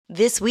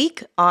This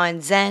week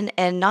on Zen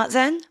and Not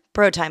Zen,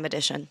 Bro Time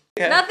Edition.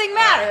 Nothing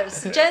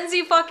matters. Gen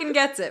Z fucking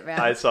gets it, man.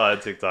 I saw a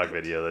TikTok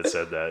video that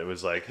said that. It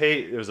was like,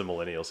 hey, it was a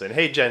millennial saying,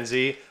 hey, Gen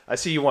Z, I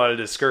see you wanted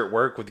to skirt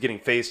work with getting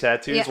face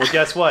tattoos. Yeah. Well,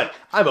 guess what?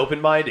 I'm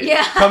open-minded.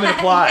 Yeah. Come and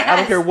apply. Yes. I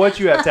don't care what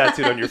you have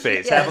tattooed on your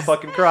face. Have a Yes.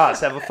 fucking cross.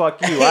 Have a fuck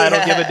you. I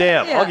don't give a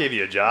damn. Yeah. I'll give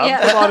you a job.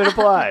 Yeah. Come on and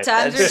apply.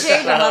 Times are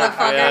changing,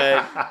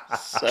 motherfucker. Good.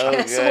 So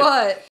Guess good.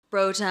 what?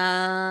 Bro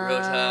time. Bro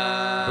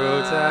time.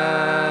 Bro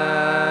time.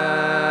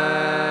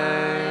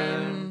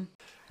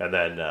 And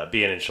then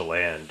being in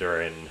Chelan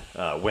during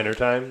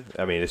wintertime,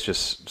 I mean, it's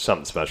just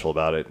something special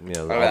about it. You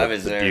know, all I the,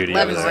 was the there. beauty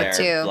I of was it. Leavenworth,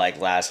 there too. like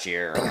last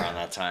year around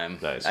that time.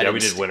 Nice. I Yeah, we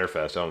didn't did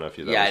Winterfest. I don't know if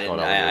you that Yeah, was I didn't. going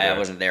on when you were I there.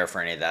 wasn't there for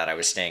any of that. I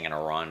was staying in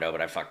Orondo,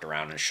 but I fucked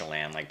around in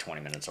Chelan, like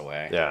 20 minutes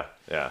away. Yeah,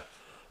 yeah.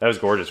 That was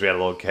gorgeous. We had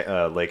a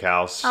little lake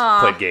house,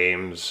 Aw. played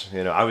games.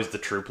 You know, I was the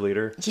troop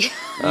leader.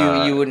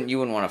 You wouldn't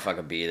want to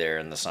fucking be there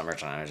in the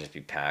summertime. It'd just be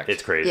packed.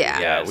 It's crazy. Yeah.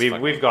 Yeah, It's we've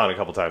fucking- gone a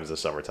couple times this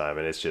summertime,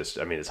 and it's just,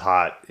 I mean, it's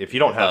hot. If you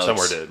don't have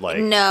Boats. somewhere to like,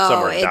 No,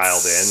 somewhere it's-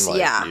 dialed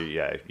in, like,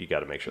 yeah. you got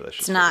to make sure that's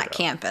It's not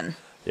camping.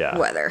 Yeah.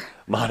 Weather.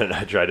 Mon and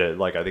I tried to,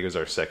 like, I think it was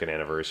our second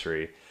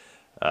anniversary.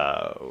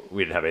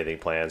 We didn't have anything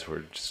planned, so we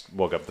just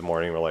woke up in the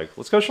morning. We're like,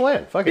 let's go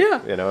Chelan. Fuck it.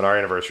 Yeah. You know, and our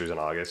anniversary's in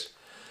August.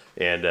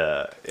 And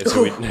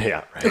so we,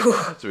 yeah,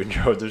 right. So we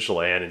drove to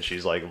Chelan, and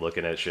she's like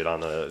looking at shit on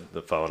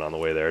the phone on the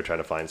way there, trying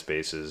to find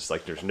spaces.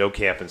 Like, there's no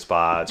camping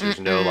spots. There's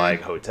no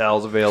like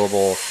hotels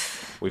available.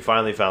 We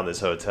finally found this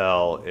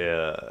hotel.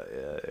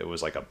 It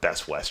was like a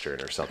Best Western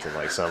or something,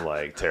 like some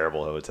like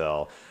terrible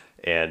hotel,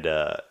 and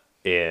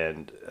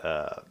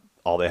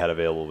all they had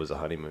available was a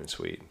honeymoon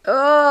suite.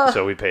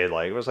 So we paid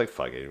like, it was like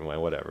fuck it,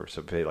 whatever.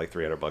 So we paid like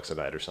 $300 a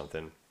night or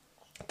something.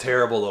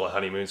 Terrible little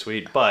honeymoon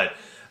suite, but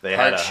they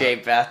had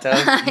Heart-shaped bathtub.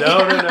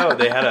 no.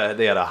 They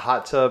had a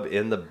hot tub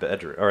in the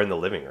bedroom or in the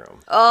living room.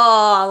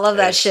 Oh, I love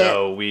that And shit.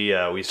 So we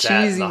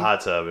sat in Cheesy. the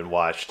hot tub and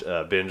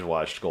binge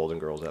watched Golden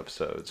Girls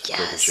episodes,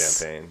 drinking Yes.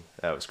 champagne.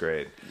 That was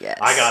great. Yes.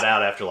 I got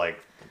out after like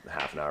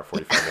half an hour,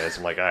 45 minutes.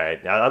 I'm like, all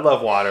right, I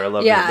love water. I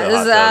love Yeah, the this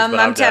hot is, tubs, but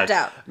I'm tapped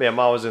done. out. Man,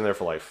 Mom was in there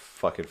for like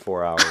fucking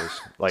 4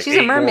 hours. Like She's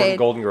a 8 mermaid.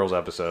 Golden Girls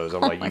episodes.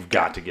 I'm like, you've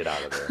got to get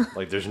out of there.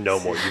 Like, there's no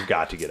more. You've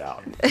got to get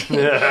out.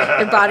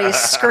 Your body's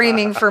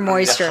screaming for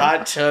moisture.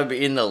 Hot tub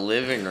in the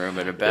living room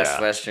at a Best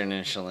Yeah. Western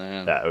in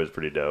Chelan. That was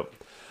pretty dope.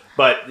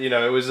 But, you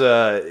know, it was,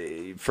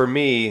 for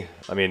me,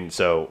 I mean,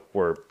 so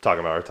we're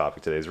talking about our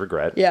topic today is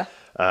regret. Yeah.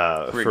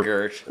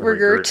 Regret.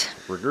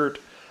 Regret.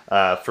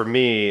 For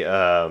me,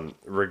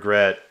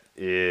 regret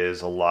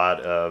is a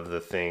lot of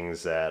the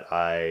things that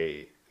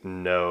I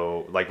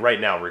know, like right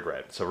now,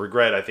 regret. So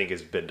regret, I think,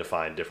 has been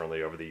defined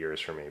differently over the years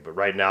for me. But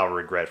right now,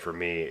 regret for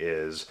me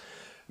is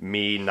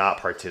me not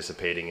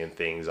participating in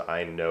things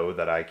I know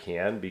that I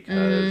can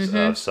because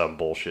of some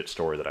bullshit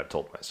story that I've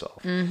told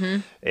myself.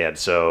 And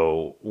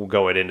so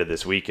going into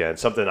this weekend,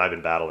 something I've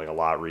been battling a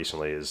lot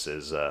recently is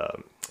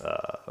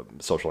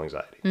social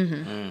anxiety.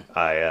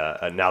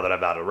 I now that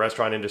I'm out of the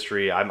restaurant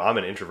industry, I'm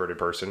an introverted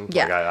person.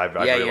 Yeah. Like I've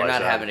Yeah, realized you're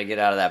not that. having to get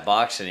out of that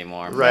box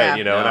anymore. Right, Yeah.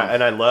 you know, No.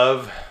 and I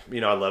love, I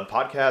love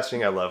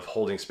podcasting. I love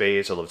holding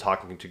space. I love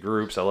talking to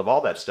groups. I love all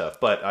that stuff.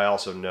 But I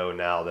also know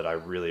now that I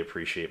really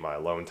appreciate my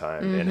alone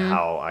time and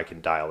how I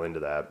can dial into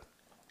that.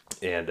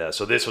 And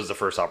so this was the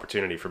first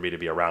opportunity for me to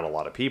be around a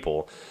lot of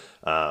people,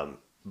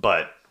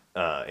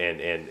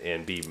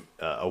 and be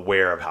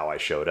aware of how I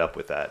showed up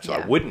with that, so I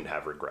Yeah. wouldn't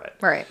have regret.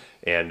 Right.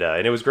 And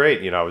it was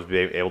great. You know, I was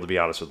able to be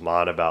honest with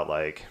Mon about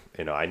like,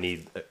 you know, I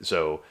need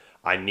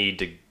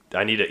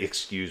to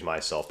excuse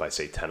myself by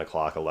say 10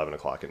 o'clock, 11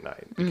 o'clock at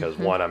night because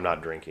one, I'm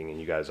not drinking and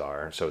you guys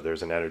are. So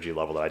there's an energy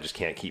level that I just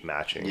can't keep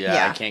matching. Yeah,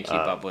 Yeah. I can't keep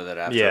up with it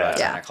after yeah. about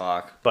 10 Yeah.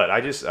 o'clock. But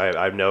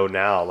I know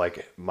now,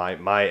 like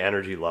my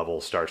energy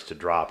level starts to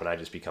drop and I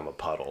just become a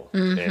puddle.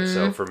 And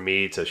so for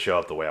me to show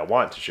up the way I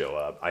want to show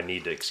up, I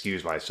need to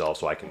excuse myself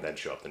so I can then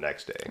show up the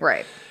next day.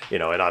 Right. You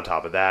know, and on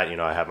top of that, you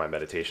know, I have my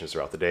meditations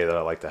throughout the day that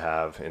I like to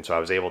have. And so I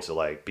was able to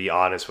like be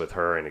honest with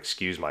her and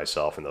excuse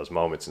myself in those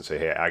moments and say,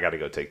 hey, I got to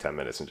go take 10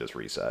 minutes and just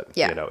reset.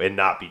 Yeah. You know, and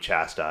not be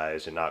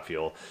chastised and not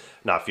feel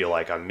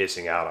like I'm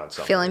missing out on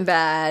something. Feeling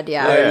bad.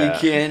 Yeah. Yeah. You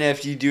can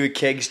after you do a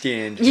keg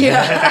stand.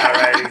 Yeah,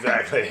 right,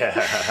 exactly.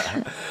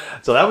 Yeah.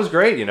 So that was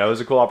great. You know, it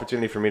was a cool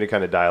opportunity for me to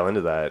kind of dial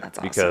into that. That's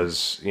awesome.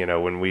 Because, you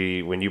know,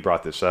 when you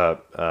brought this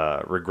up,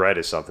 regret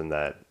is something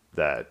that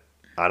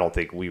I don't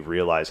think we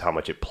realize how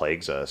much it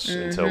plagues us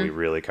until we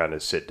really kind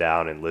of sit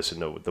down and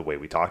listen to the way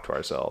we talk to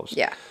ourselves.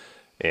 Yeah.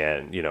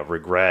 And, you know,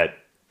 regret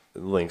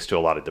links to a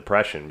lot of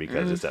depression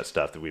because it's that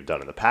stuff that we've done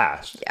in the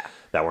past Yeah.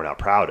 that we're not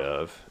proud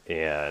of.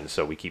 And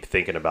so we keep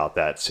thinking about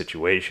that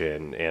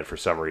situation. And for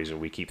some reason,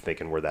 we keep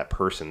thinking we're that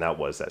person that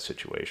was that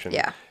situation.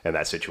 Yeah. And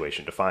that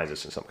situation defines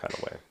us in some kind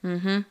of way.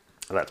 Mm-hmm. And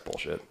that's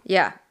bullshit.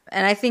 Yeah.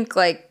 And I think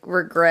like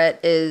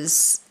regret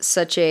is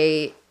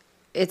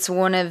it's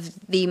one of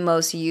the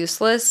most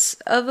useless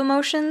of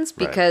emotions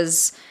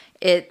because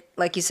it,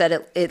 like you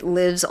said, it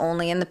lives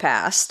only in the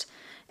past,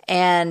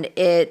 and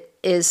it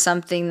is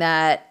something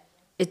that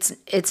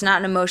it's not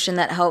an emotion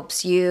that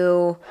helps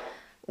you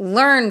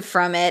learn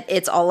from it.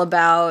 It's all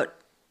about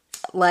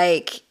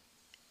like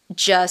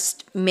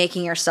just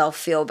making yourself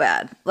feel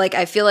bad. Like,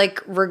 I feel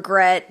like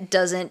regret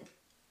doesn't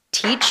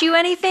teach you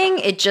anything.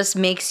 It just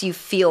makes you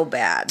feel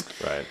bad.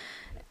 Right.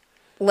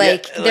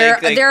 Like, Yeah,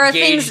 there are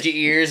gauged things.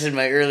 ears in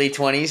my early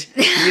 20s,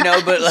 you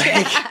know, but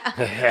like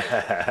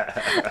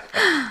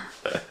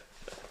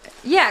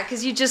Yeah,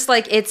 because you just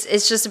like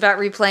it's just about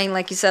replaying,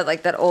 like you said,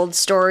 like that old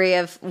story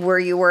of where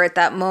you were at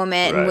that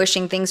moment and Right.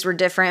 wishing things were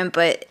different.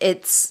 But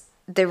it's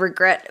the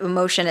regret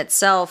emotion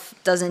itself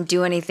doesn't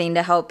do anything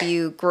to help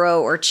you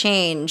grow or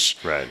change.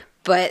 Right.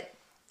 But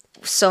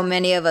so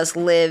many of us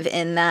live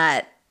in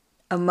that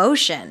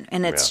emotion,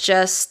 and it's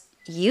just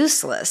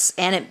useless,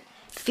 and it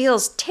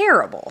feels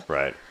terrible.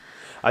 Right.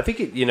 I think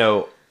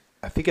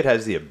I think it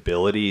has the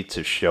ability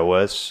to show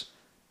us,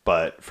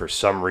 but for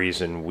some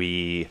reason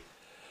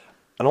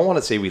I don't want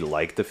to say we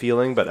like the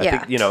feeling, but I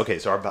Yeah. think, okay,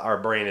 so our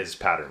brain is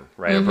pattern,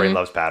 right? Our brain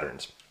loves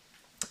patterns.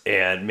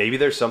 And maybe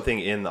there's something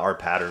in our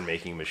pattern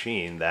making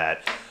machine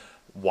that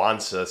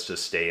wants us to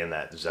stay in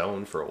that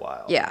zone for a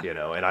while. Yeah.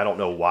 And I don't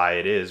know why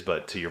it is,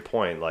 but to your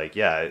point, like,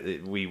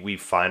 we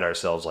find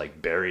ourselves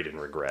like buried in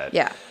regret.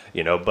 Yeah.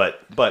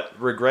 But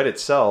regret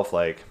itself,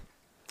 like,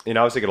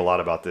 I was thinking a lot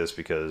about this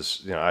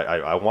because,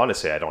 I want to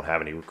say I don't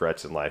have any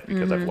regrets in life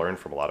because I've learned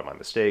from a lot of my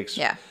mistakes.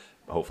 Yeah.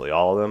 Hopefully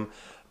all of them.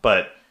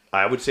 But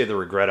I would say the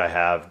regret I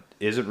have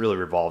isn't really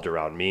revolved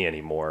around me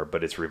anymore,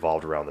 but it's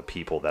revolved around the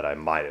people that I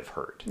might have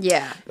hurt.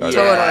 Yeah, Yeah.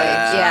 totally.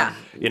 Yeah.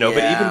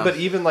 Yeah. But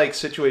even like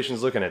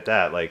situations looking at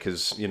that, like,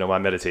 because, my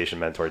meditation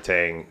mentor,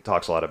 Tang,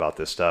 talks a lot about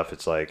this stuff.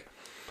 It's like,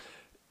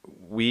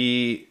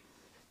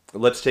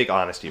 let's take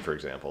honesty, for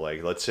example.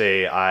 Like, let's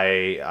say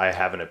I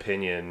have an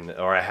opinion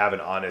or I have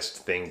an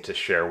honest thing to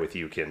share with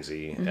you,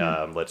 Kinsey.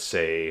 Let's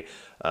say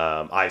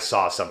I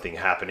saw something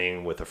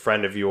happening with a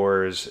friend of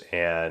yours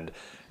and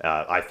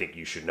I think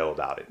you should know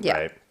about it, Yeah.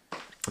 right?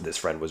 This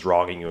friend was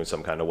wronging you in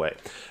some kind of way.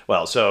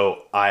 Well,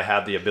 so I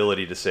have the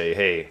ability to say,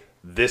 hey,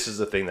 this is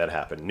the thing that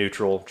happened.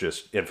 Neutral,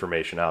 just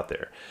information out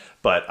there.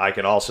 But I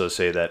can also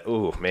say that,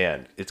 oh,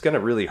 man, it's going to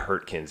really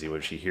hurt Kinsey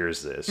when she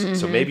hears this.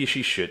 So maybe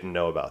she shouldn't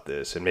know about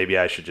this. And maybe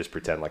I should just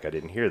pretend like I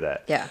didn't hear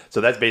that. Yeah. So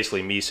that's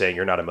basically me saying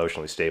you're not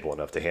emotionally stable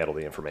enough to handle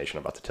the information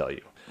I'm about to tell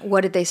you. What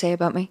did they say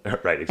about me?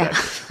 Right,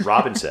 exactly.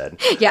 Robin said.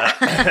 Yeah.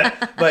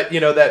 But,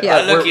 that... Yeah.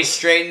 I look you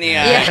straight in the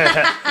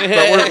eye.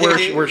 but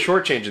we're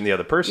shortchanging the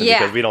other person Yeah.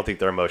 because we don't think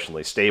they're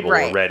emotionally stable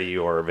Right. or ready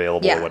or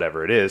available Yeah. or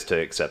whatever it is to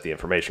accept the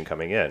information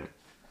coming in.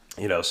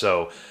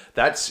 So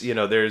that's,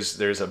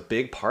 there's a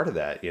big part of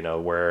that,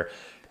 where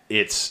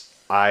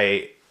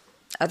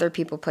Other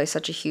people play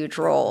such a huge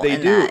role they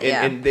in do. that.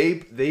 Yeah. And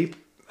they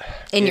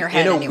in your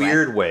head in a anyway.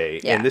 weird way.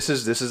 Yeah. And this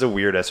is a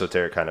weird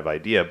esoteric kind of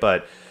idea,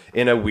 but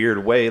in a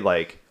weird way,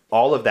 like,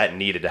 all of that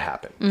needed to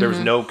happen. There was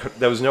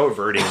no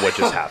averting what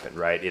just happened,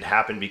 right? It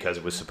happened because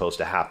it was supposed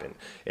to happen.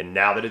 And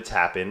now that it's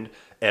happened,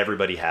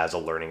 everybody has a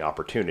learning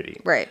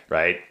opportunity. Right.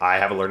 Right? I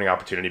have a learning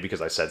opportunity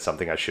because I said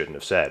something I shouldn't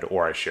have said,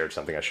 or I shared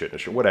something I shouldn't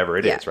have shared, whatever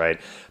it is, right?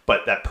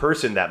 But that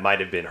person that might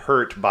have been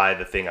hurt by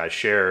the thing I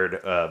shared,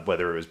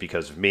 whether it was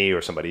because of me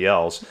or somebody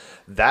else,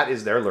 that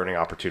is their learning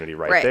opportunity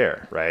right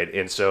there, right?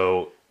 And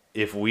so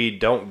if we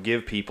don't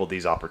give people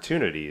these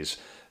opportunities,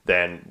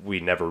 then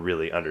we never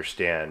really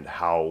understand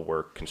how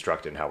we're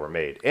constructed and how we're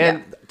made.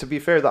 And to be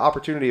fair, the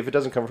opportunity, if it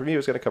doesn't come from you,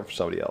 is going to come from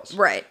somebody else.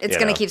 Right. It's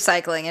going to keep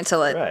cycling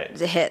until it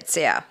hits.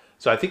 Yeah.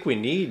 So I think we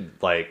need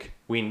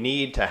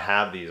to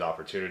have these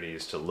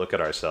opportunities to look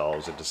at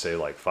ourselves and to say,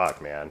 like,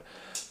 fuck, man,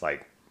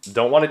 like,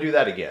 don't want to do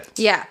that again.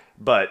 Yeah.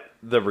 But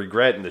the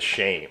regret and the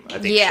shame, I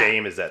think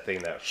shame is that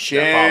thing that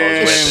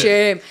follows with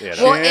Shame. it.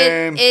 Well,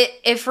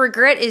 if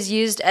regret is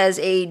used as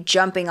a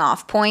jumping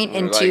off point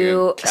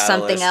into like a catalyst,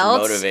 something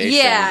else,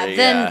 motivation,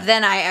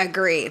 then I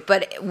agree.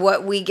 But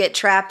what we get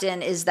trapped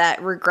in is that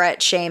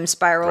regret shame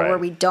spiral where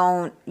we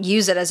don't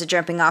use it as a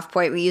jumping off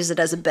point. We use it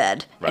as a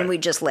bed and we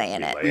just lay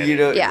in it. You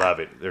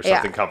love it. There's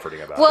something comforting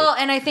about it. Well,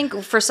 and I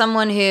think for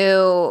someone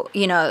who,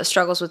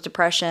 struggles with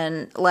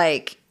depression,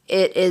 like,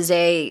 it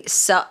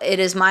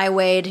is my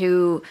way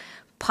to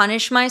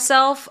punish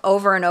myself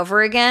over and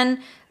over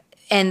again.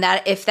 And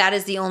that if that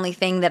is the only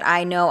thing that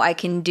I know I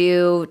can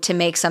do to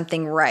make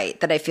something right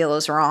that I feel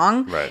is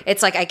wrong,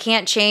 it's like I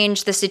can't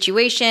change the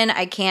situation.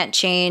 I can't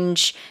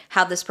change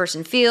how this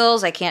person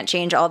feels. I can't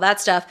change all that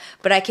stuff,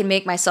 but I can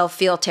make myself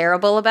feel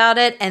terrible about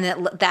it. And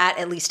that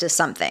at least is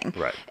something.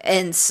 Right.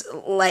 And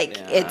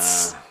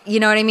it's, you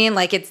know what I mean?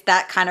 Like, it's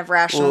that kind of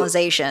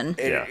rationalization.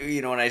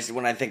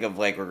 When I think of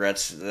like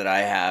regrets that I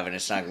have, and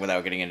it's not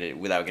without getting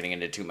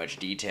into too much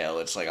detail,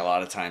 it's like a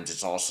lot of times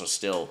it's also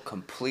still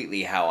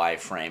completely how I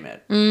frame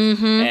it.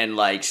 Mm-hmm. And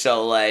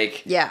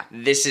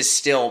this is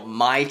still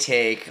my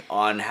take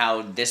on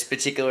how this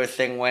particular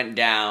thing went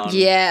down.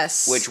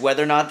 Yes. Which,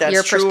 whether or not that's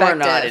Your true or not,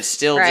 perspective. it's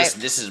still Right.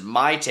 just, this is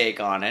my take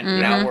on it.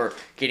 Mm-hmm. Now we're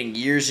getting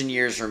years and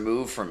years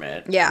removed from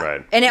it. Yeah.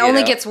 Right. And it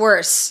only gets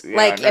worse.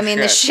 Yeah, no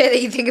the shit. shit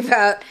that you think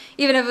about,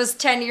 even if it was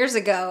 10 years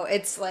ago,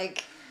 it's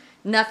like,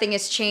 nothing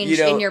has changed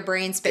in your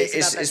brain space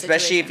about that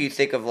especially situation. if you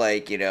think of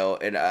like, you know,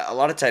 and a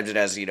lot of times it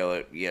has, you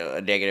know,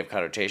 a negative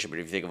connotation, but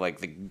if you think of like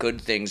the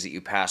good things that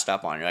you passed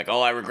up on, you're like,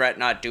 oh, I regret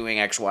not doing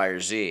X, Y, or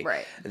Z.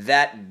 Right.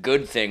 That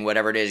good thing,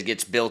 whatever it is,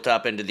 gets built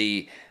up into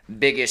the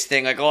biggest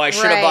thing. Like, oh, I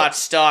should have Right. bought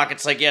stock.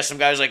 It's like, yeah, some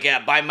guy was like,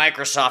 yeah, buy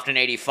Microsoft in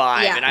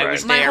 '85, Yeah. and I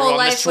was My there whole on the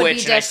life would be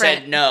Switch, and I said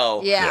different.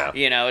 no. Yeah.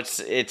 You know,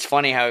 it's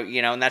funny how,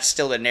 you know, and that's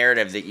still the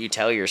narrative that you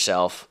tell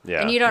yourself.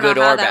 Yeah. And you don't Good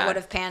know how or that bad. would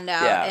have panned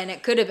out, Yeah. and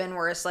it could have been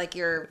worse. Like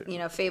your, you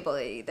know, fable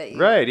that you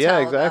Right, yeah,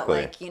 tell about,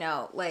 exactly. like, you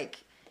know, like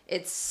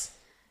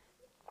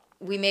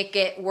we make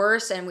it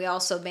worse, and we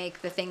also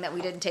make the thing that we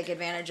didn't take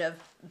advantage of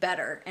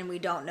better, and we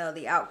don't know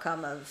the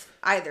outcome of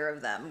either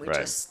of them. We Right.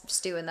 just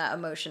stew in that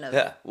emotion of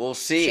Yeah, we'll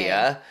see. Shame.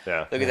 Yeah.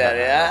 Yeah. Look at that.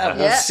 Yeah,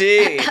 we'll Yeah.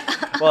 see.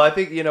 Well, I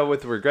think, you know,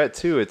 with regret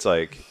too, it's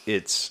like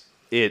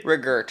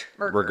Regret.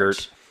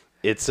 regret.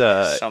 It's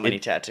So many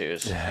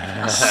tattoos.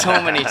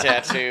 So many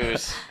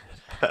tattoos.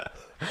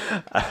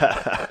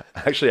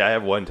 Actually, I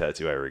have one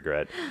tattoo I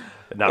regret.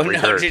 Not Oh, no,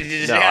 regret. did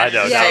you No, just- I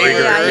know, Yeah, not yeah,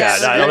 regret. yeah, Yeah,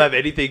 yeah. no, I don't have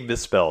anything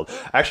misspelled.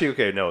 Actually,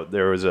 okay, no,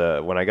 there was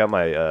when I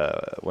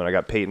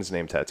got Peyton's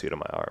name tattooed on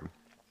my arm.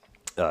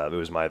 It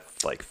was my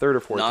like third or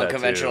fourth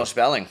Non-conventional tattoo.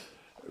 spelling.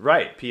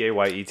 Right,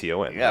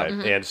 Payton. Yeah. Right?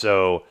 And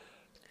so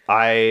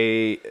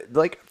I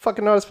like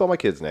fucking know how to spell my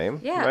kid's name.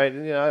 Yeah. Right. You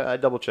know, I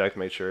double checked,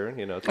 make sure.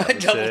 You know,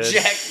 Thomas Double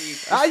said-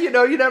 check. You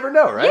know, you never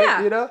know, right?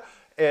 Yeah. You know,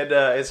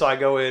 and so I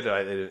go in,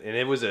 and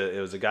it was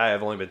a guy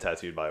I've only been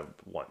tattooed by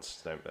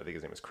once. I think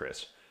his name was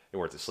Chris. He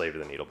worked at Slave to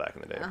the Needle back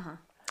in the day.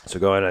 So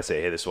go in and I say,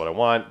 hey, this is what I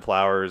want.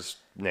 Flowers,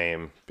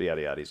 name,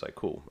 yada yada. He's like,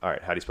 cool. All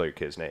right, how do you spell your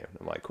kid's name?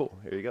 I'm like, cool.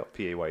 Here you go,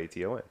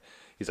 Payton.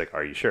 He's like,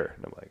 are you sure?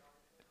 And I'm like,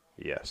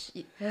 yes.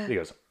 He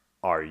goes,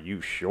 are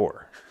you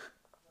sure?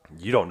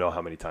 You don't know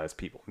how many times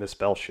people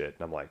misspell shit.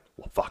 And I'm like,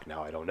 well, fuck,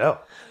 now I don't know.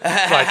 So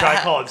I tried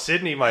calling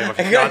Sydney, my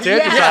fiance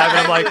at the time, and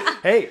I'm like,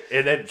 hey.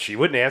 And then she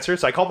wouldn't answer.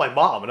 So I called my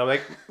mom, and I'm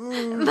like,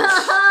 Mom,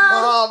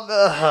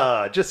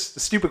 just a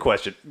stupid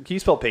question. Can you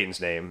spell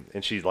Peyton's name?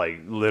 And she's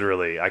like,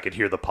 literally, I could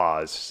hear the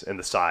pause and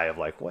the sigh of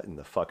like, what in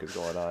the fuck is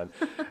going on?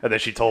 And then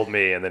she told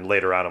me, and then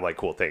later on, I'm like,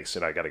 cool, thanks.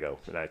 And I got to go.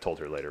 And I told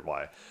her later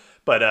why.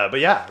 But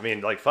yeah, I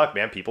mean, like, fuck,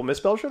 man, people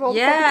misspell shit all the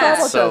fucking time.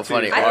 Yeah. on So tattoos.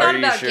 funny. I Are thought you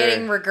about sure?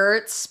 getting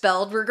regrets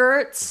spelled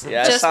regrets.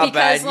 Yeah, it's just not because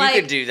bad. You like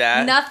could do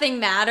that. nothing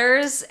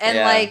matters, and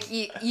Yeah. like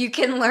you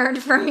can learn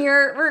from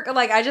your work.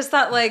 Like I just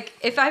thought, like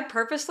if I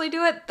purposely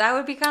do it, that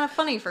would be kind of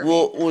funny for me.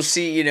 We'll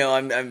see. You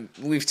know,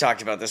 we've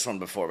talked about this one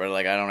before, but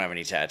like I don't have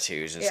any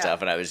tattoos and Yeah.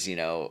 stuff, and I was, you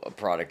know, a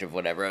product of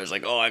whatever. I was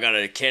like, oh, I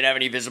can't have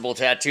any visible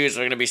tattoos.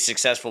 So I'm gonna be a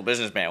successful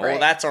businessman. Well, Right.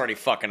 that's already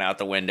fucking out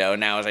the window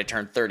now as I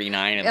turn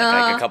 39 in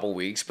like a couple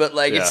weeks. But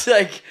like, it's Yeah.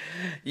 like,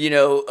 you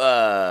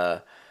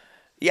know,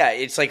 yeah,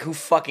 it's like who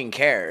fucking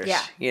cares? Yeah.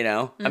 You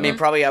know, I mean,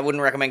 probably I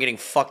wouldn't recommend getting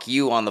 "fuck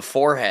you" on the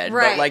forehead,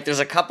 Right. but like, there's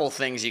a couple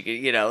things you could,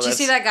 you know. Did you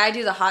see that guy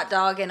do the hot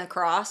dog and a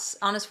cross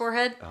on his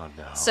forehead? Oh,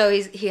 no. So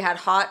he had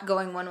hot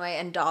going one way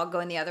and dog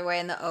going the other way,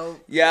 and the O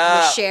Yeah.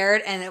 was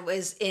shared, and it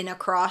was in a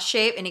cross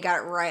shape, and he got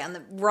it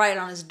right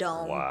on his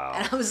dome. Wow.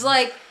 And I was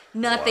like,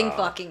 nothing Wow.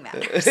 fucking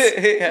matters.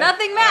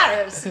 Nothing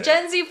matters.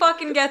 Gen Z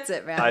fucking gets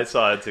it, man. I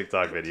saw a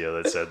TikTok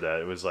video that said that.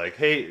 It was like,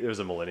 hey, it was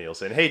a millennial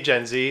saying, hey,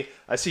 Gen Z,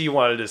 I see you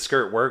wanted to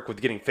skirt work with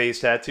getting face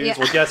tattoos. Yeah.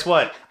 Well, guess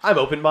what? I'm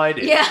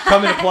open-minded. Yeah.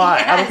 Come and apply.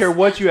 I don't Yes. care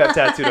what you have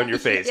tattooed on your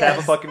face. Have a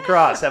Yes. fucking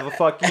cross. Have a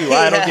fuck you.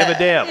 I don't give a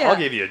damn. Yeah. I'll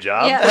give you a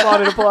job. Yeah. Come on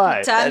and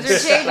apply. Times are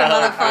changing,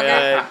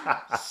 motherfucker.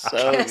 Good.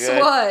 So Guess good.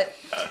 what?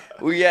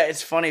 Well, yeah,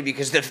 it's funny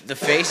because the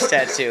face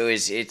tattoo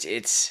is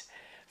it's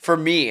for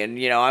me, and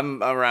you know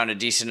I'm around a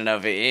decent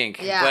enough ink,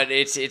 Yeah. but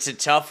it's a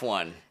tough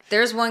one.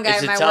 There's one guy It's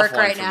at a my tough work one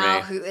right for now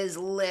me. who is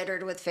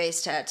littered with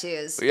face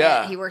tattoos.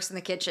 Yeah. And he works in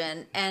the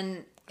kitchen,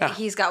 and Yeah.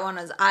 he's got one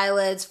on his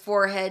eyelids,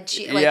 forehead,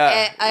 cheek, like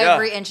Yeah,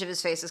 every yeah. inch of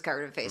his face is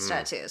covered in face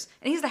tattoos.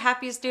 And he's the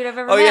happiest dude I've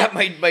ever Oh, met.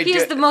 yeah, my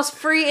He's dad- the most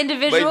free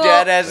individual. My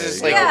dad has There this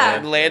you like go, Yeah.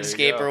 man. landscape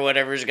There you or go.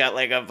 whatever. He's got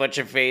like a bunch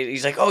of face.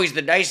 He's like, oh, he's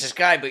the nicest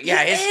guy, but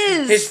yeah, He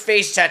is. his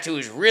face tattoo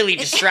is really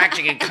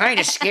distracting and kind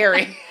of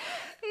scary.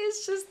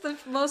 He's just the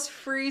most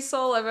free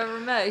soul I've ever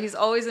met. He's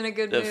always in a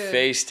good The mood.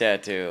 face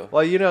tattoo.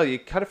 Well, you know, you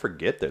kind of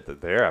forget that they're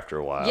there after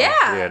a while.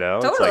 Yeah, You know?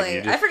 It's like totally. you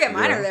I just- forget you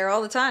mine know? are there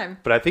all the time.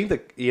 But I think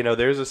that, you know,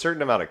 there's a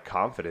certain amount of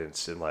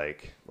confidence in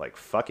like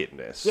fuck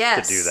itness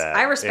Yes, to do that.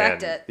 I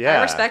respect And, it. Yeah.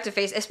 I respect a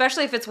face,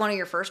 especially if it's one of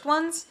your first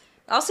ones.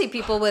 I'll see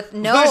people with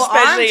no arm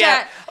Especially,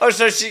 tat. oh,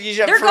 so you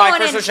They're for my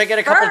going first in one, should I get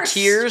a couple first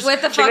tears?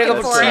 with the Should I get a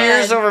fucking couple forehead.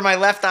 tears over my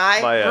left eye?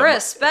 My,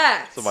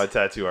 Respect. so my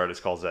tattoo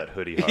artist calls that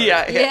hoodie heart.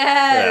 yeah, yeah.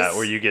 Yes. Yeah,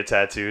 where you get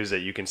tattoos that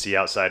you can see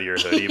outside of your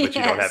hoodie, but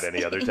you don't have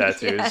any other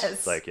tattoos. Yes.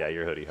 It's like, yeah,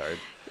 you're hoodie hard.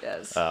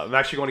 Yes. I'm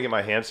actually going to get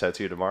my hands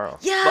tattooed tomorrow.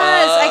 Yes.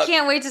 I Fuck.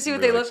 can't wait to see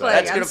what Really they look excited.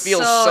 like. That's gonna I'm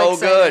feel so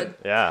excited. good.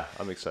 Yeah,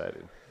 I'm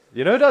excited.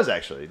 You know, it does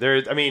actually.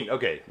 I mean,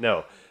 okay,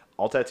 no,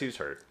 all tattoos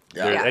hurt.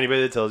 Yeah.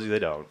 Anybody that tells you they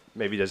don't,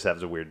 maybe just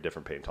has a weird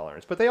different pain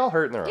tolerance, but they all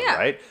hurt in their own Yeah.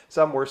 right.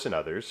 Some worse than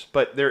others,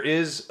 but there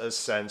is a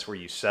sense where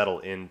you settle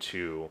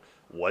into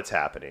what's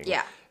happening.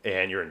 Yeah.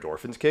 and your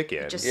endorphins kick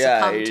in. Just Yeah,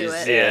 succumb it to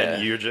is- it.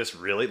 and you're just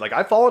really like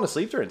I've fallen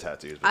asleep during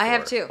tattoos before. I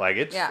have too. Like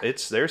it's Yeah.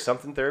 there's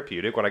something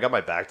therapeutic. When I got my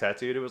back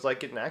tattooed, it was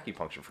like getting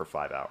acupuncture for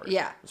 5 hours.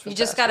 Yeah. It's You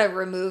just got to fantastic.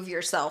 remove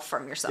yourself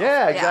from yourself.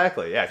 Yeah,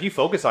 exactly. Yeah, if you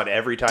focus on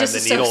every time the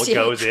needle Disassociate.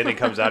 goes in and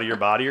comes out of your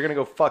body, you're gonna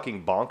go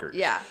fucking bonkers.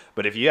 Yeah.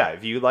 But if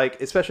you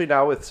like, especially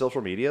now with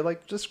social media,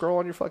 like just scroll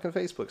on your fucking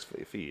Facebook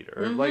feed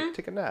or like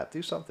take a nap,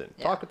 do something,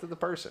 talk to the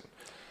person.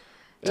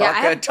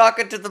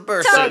 Talking to the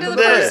person. Talk to the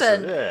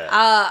person. Yeah.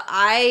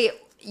 I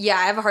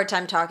have a hard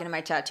time talking to my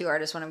tattoo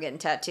artist when I'm getting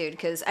tattooed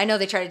because I know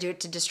they try to do it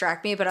to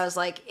distract me, but I was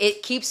like,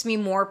 it keeps me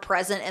more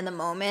present in the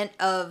moment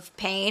of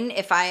pain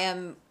if I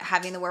am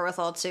having the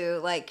wherewithal to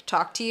like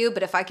talk to you.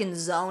 But if I can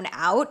zone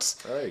out,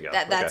 There you go.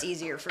 that's Okay.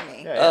 easier for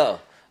me. Yeah. Oh,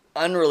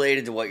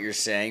 unrelated to what you're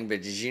saying,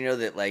 but did you know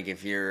that like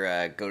if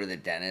you're go to the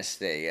dentist,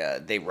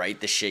 they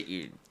write the shit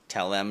you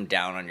tell them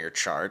down on your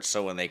chart,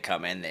 so when they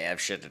come in, they have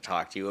shit to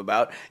talk to you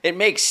about. It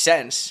makes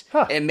sense.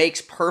 Huh. It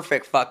makes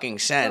perfect fucking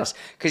sense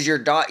because your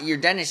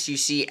dentist you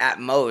see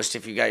at most,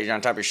 if you got you're on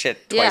top of your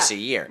shit, twice Yeah, a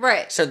year.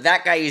 right. So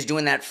that guy who's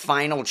doing that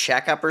final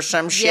checkup or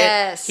some shit,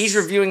 Yes. he's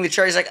reviewing the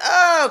chart. He's like,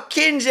 oh,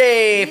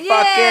 Kinsey,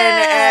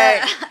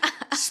 Yeah. fucking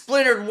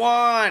splintered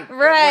wand.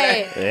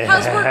 Right.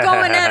 How's work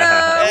going at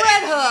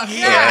Red Hook?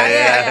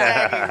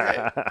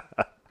 Yeah.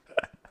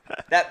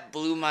 That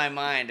blew my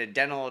mind. A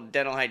dental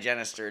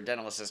hygienist or a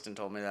dental assistant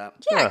told me that.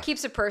 Yeah, it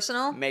keeps it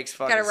personal. Makes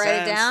fucking Gotta write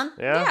sense. it down.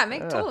 Yeah,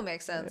 Yeah, totally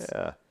makes sense.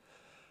 Yeah.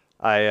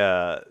 I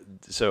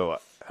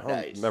don't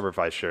Nice. remember if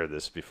I shared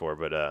this before,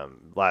 but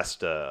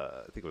last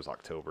I think it was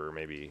October,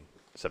 maybe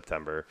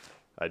September.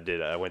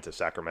 I went to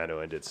Sacramento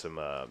and did some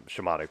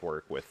shamanic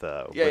work with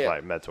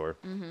my mentor,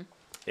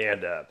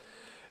 and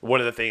one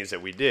of the things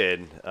that we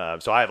did.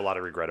 So I have a lot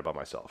of regret about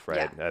myself,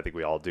 right? Yeah. I think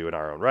we all do in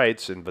our own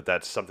rights, but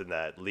that's something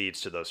that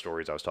leads to those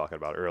stories I was talking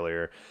about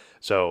earlier.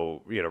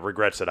 So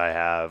regrets that I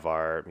have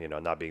are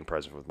not being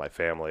present with my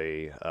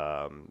family,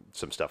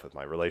 some stuff with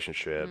my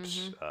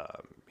relationships,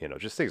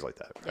 just things like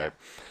that, right?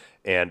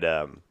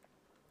 And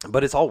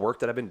but it's all work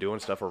that I've been doing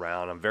stuff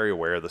around. I'm very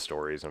aware of the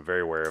stories. I'm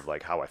very aware of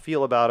like how I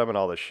feel about them and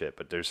all this shit.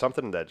 But there's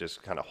something that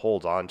just kind of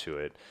holds on to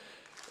it.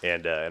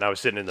 And I was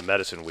sitting in the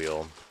medicine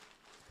wheel.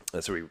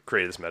 And so we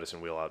created this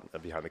medicine wheel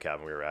out behind the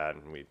cabin we were at,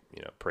 and we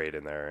prayed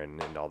in there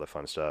and all the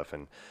fun stuff.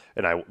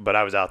 But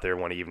I was out there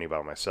one evening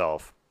by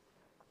myself.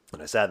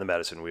 And I sat in the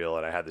medicine wheel,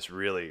 and I had this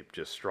really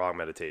just strong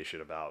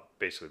meditation about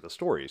basically the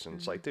stories. And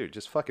it's like, dude,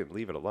 just fucking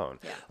leave it alone.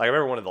 Yeah. Like, I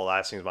remember one of the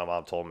last things my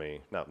mom told me,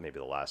 not maybe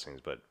the last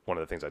things, but one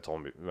of the things I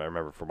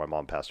remember before my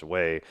mom passed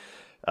away,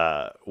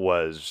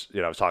 was,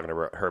 I was talking to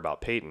her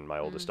about Peyton, my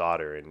oldest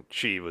daughter, and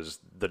she was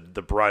the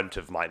brunt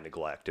of my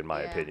neglect, in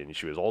my opinion.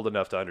 She was old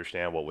enough to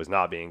understand what was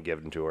not being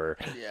given to her.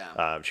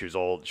 Yeah. She was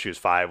old. She was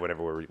 5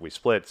 whenever we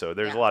split. So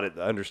there's a lot of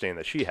understanding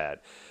that she had.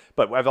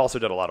 But I've also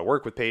done a lot of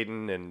work with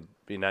Peyton, and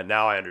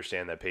now I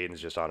understand that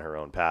Peyton's just on her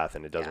own path,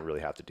 and it doesn't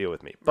really have to deal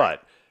with me.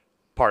 But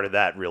part of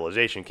that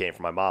realization came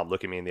from my mom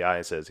looking me in the eye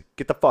and says,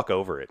 "Get the fuck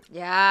over it.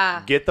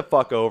 Yeah. Get the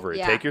fuck over it.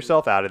 Yeah. Take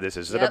yourself out of this.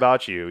 This isn't Yep.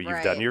 about you. You've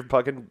Right. done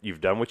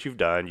you've done what you've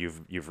done.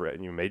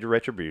 You made your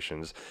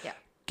retributions. Yeah.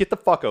 Get the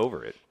fuck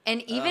over it."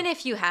 And even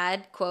if you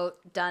had, quote,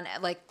 done,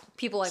 like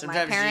people like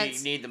Sometimes my parents.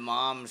 you need the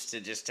moms to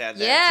just have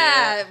that.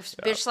 Yeah, too.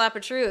 bitch slap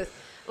of truth.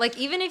 Like,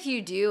 even if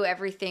you do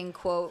everything,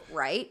 quote,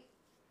 right,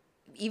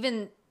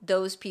 even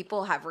those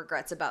people have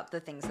regrets about the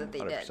things that they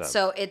 100%. did.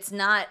 So it's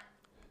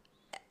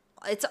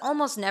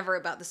almost never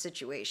about the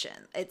situation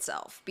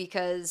itself,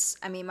 because,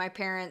 I mean, my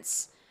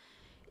parents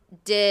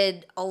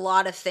did a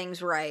lot of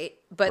things right,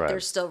 but Right.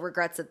 there's still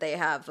regrets that they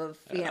have of,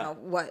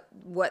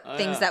 what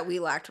things that we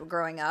lacked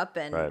growing up.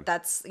 And Right.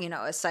 that's,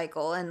 a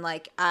cycle. And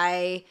like,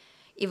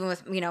 even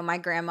with, my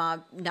grandma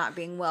not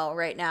being well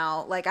right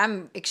now, like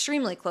I'm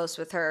extremely close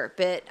with her,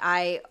 but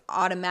I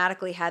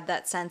automatically had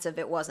that sense of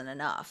it wasn't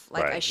enough.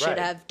 Like I Right, should right.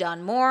 have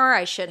done more.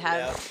 I should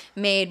have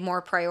made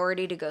more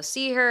priority to go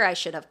see her. I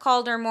should have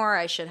called her more.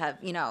 I should have,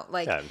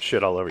 like, Yeah, and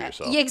shit all over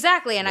yourself. yeah,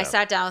 exactly. And I Yeah.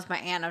 sat down with my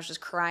aunt. I was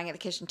just crying at the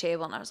kitchen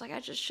table, and I was like, I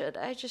just should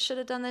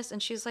have done this.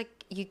 And she's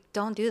like, you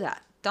don't do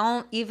that.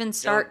 Don't even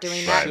start Don't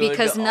doing that, should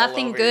because all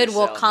nothing over good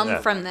will yourself. come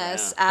Yeah. from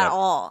this Yeah. at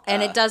all.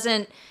 And it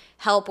doesn't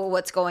help with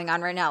what's going on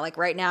right now. Like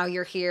right now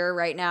you're here,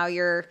 right now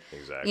you're,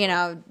 Exactly.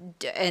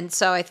 and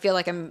so I feel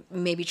like I'm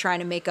maybe trying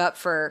to make up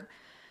for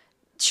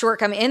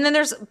shortcoming. And then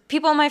there's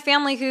people in my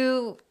family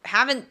who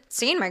haven't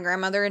seen my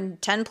grandmother in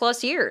 10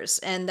 plus years,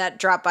 and that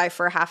drop by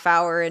for a half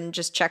hour and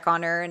just check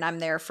on her, and I'm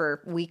there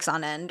for weeks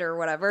on end or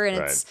whatever. And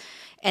Right.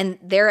 and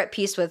they're at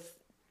peace with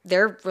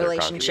their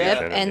relationship.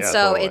 contribution, And yeah,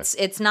 so totally.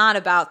 it's not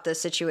about the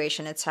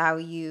situation. It's how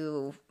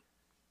you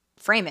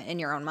frame it in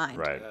your own mind.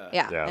 Right.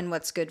 Yeah. And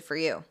what's good for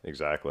you.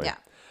 Exactly. Yeah.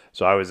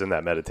 So I was in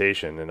that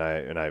meditation, and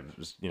I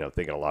was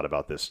thinking a lot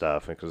about this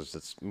stuff, because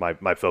it's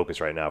my focus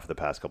right now for the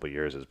past couple of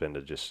years has been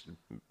to just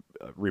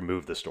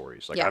remove the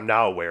stories. Like, Yeah. I'm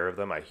now aware of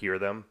them, I hear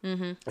them,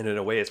 and in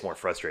a way it's more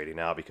frustrating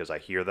now because I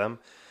hear them,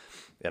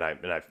 and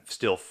I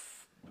still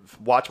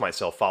watch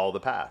myself follow the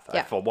path.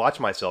 Yeah. I watch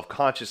myself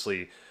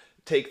consciously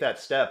take that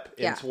step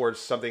in towards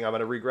something I'm going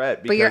to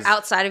regret. But you're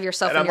outside of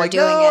yourself and when I'm you're like,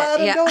 doing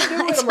no, it. Adam, don't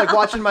do it. I'm like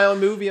watching my own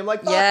movie. I'm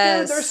like, fuck,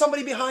 dude, there's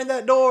somebody behind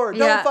that door.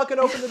 Don't fucking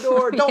open the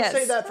door. Don't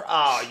say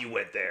that. You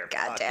went there.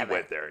 God damn you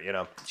went there, you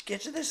know. Let's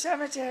get to the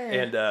cemetery.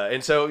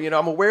 And so, you know,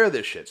 I'm aware of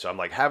this shit. So I'm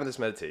like having this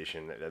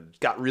meditation. It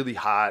got really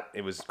hot.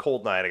 It was a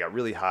cold night. I got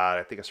really hot.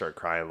 I think I started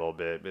crying a little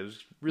bit. It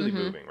was really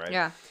moving, right?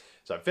 Yeah.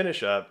 So I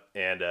finish up,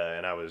 and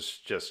I was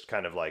just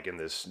kind of like in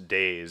this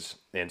daze,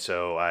 and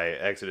so I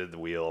exited the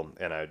wheel,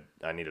 and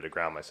I needed to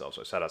ground myself.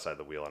 So I sat outside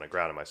the wheel, and I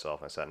grounded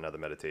myself. I sat in another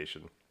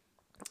meditation,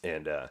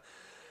 and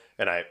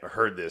I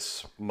heard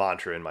this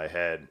mantra in my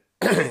head,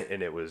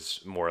 and it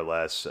was more or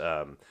less,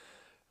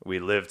 we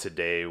live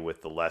today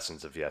with the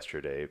lessons of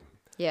yesterday.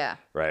 Yeah.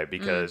 Right.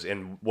 Because,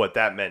 and what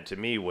that meant to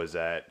me was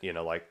that, you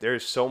know, like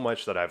there's so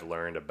much that I've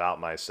learned about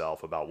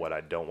myself, about what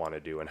I don't want to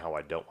do and how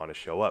I don't want to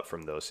show up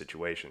from those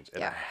situations.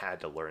 And I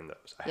had to learn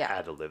those. I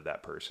had to live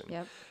that person.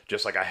 Yep.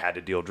 Just like I had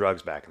to deal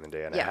drugs back in the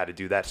day and I had to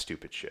do that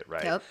stupid shit.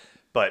 Right. Yep.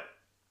 But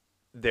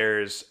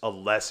there's a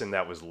lesson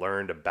that was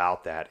learned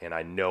about that. And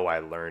I know I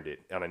learned it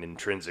on an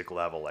intrinsic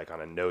level, like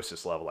on a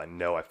gnosis level. I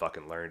know I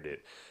fucking learned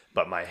it.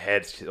 But my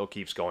head still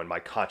keeps going. My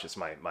conscious,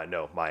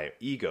 my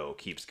ego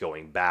keeps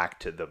going back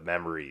to the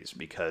memories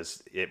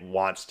because it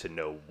wants to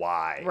know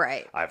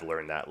why I've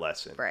learned that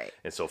lesson. Right.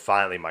 And so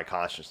finally, my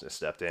consciousness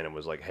stepped in and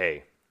was like,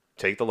 "Hey,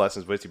 take the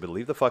lessons with you, but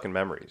leave the fucking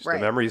memories. Right.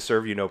 The memories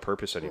serve you no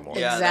purpose anymore."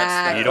 Yeah,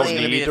 Exactly. You don't gonna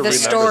need be to the remember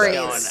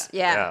stories. that.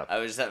 Yeah.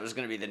 That was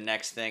going to be the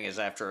next thing. Is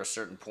after a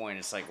certain point,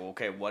 it's like, well,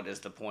 okay, what is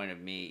the point of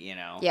me? You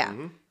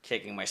know,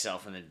 kicking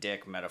myself in the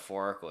dick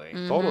metaphorically.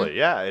 Totally.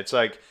 Yeah. It's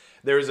like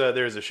there's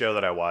a show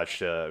that I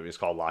watched. It's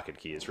called Lock and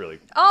Key. It's really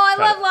I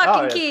love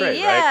Lock and Key. Great,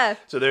 yeah. Right?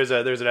 So there's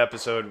an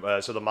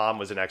episode. So the mom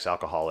was an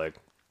ex-alcoholic.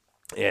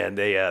 And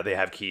they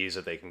have keys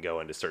that they can go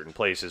into certain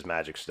places,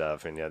 magic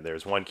stuff. And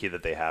there's one key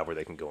that they have where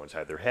they can go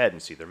inside their head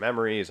and see their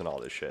memories and all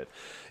this shit.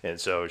 And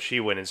so she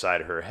went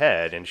inside her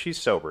head, and she's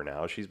sober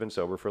now. She's been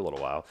sober for a little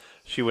while.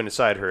 She went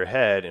inside her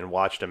head and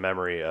watched a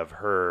memory of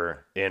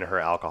her in her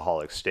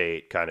alcoholic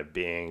state kind of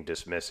being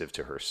dismissive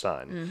to her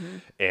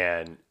son.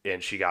 And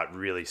she got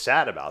really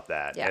sad about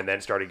that. And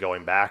then started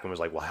going back and was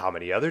like, well, how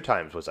many other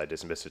times was I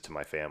dismissive to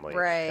my family?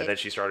 Right. And then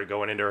she started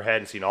going into her head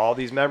and seeing all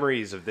these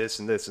memories of this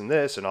and this and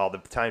this and all the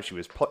times she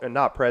was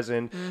not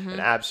present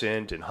and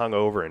absent and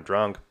hungover and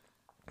drunk.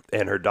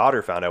 And her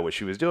daughter found out what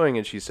she was doing,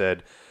 and she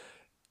said,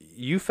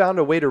 "You found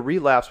a way to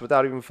relapse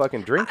without even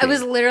fucking drinking." I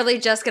was literally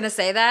just going to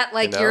say that.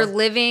 Like, You know? you're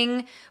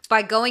living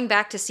by going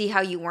back to see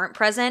how you weren't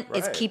present.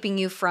 It's Right. keeping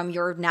you from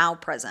your now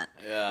present.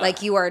 Yeah.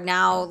 Like, you are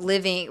now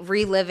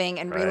reliving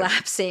and Right.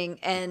 relapsing.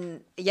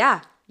 And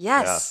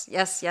yes.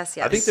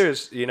 I think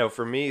there's,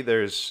 for me,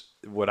 there's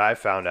what I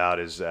found out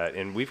is that,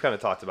 and we've kind of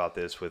talked about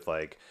this with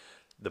like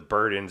the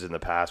burdens in the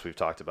past. We've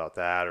talked about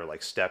that, or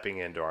like stepping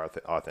into our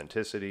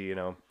authenticity,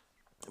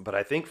 But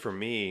I think for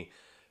me,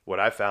 what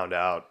I found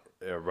out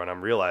when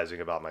I'm realizing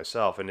about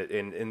myself, and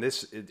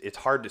it's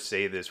hard to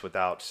say this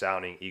without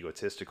sounding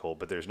egotistical,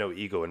 but there's no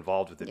ego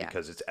involved with it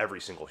because it's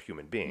every single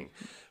human being.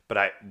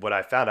 But what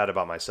I found out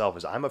about myself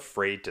is I'm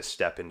afraid to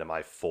step into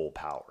my full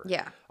power.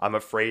 Yeah. I'm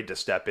afraid to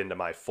step into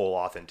my full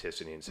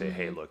authenticity and say,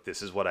 hey, look,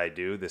 this is what I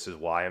do. This is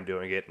why I'm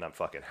doing it. And I'm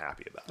fucking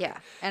happy about it. Yeah.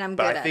 And I'm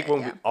But good I at think it.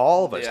 when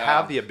all of us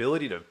have the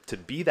ability to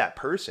be that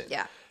person.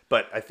 Yeah.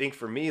 But I think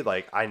for me,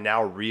 like, I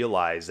now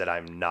realize that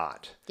I'm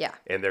not. Yeah.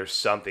 And there's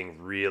something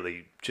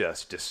really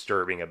just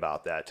disturbing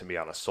about that to me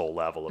on a soul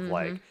level of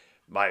like,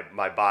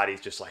 my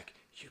body's just like,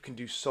 you can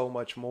do so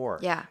much more.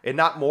 Yeah. And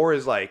not more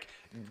is like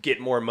get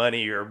more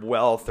money or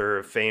wealth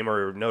or fame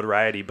or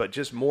notoriety, but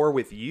just more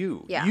with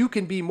you. Yeah. You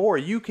can be more.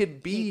 You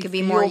could You could be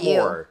feel more you.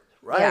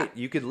 right? Yeah.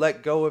 You could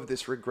let go of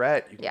this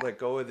regret. You could Yeah. let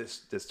go of this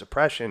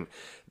depression,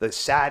 the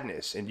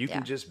sadness, and you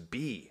can just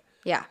be.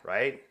 Yeah.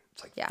 Right?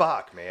 It's like, Yeah.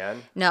 fuck,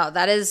 man. No,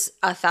 that is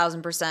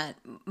 1,000%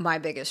 my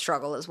biggest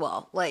struggle as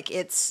well. Like,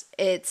 it's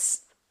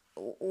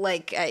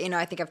like,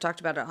 I think I've talked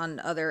about it on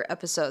other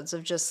episodes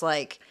of just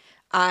like,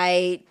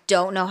 I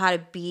don't know how to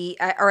be,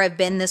 or I've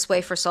been this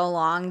way for so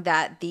long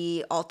that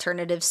the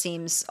alternative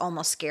seems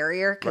almost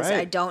scarier because I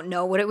Right. don't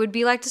know what it would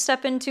be like to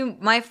step into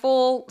my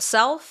full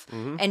self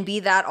Mm-hmm. and be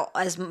that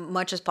as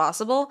much as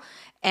possible.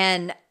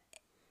 And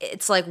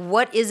it's like,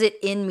 what is it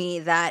in me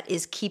that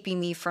is keeping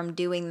me from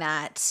doing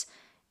that?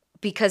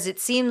 Because it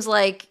seems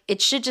like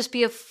it should just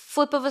be a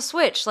flip of a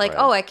switch. Like,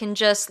 Right. oh, I can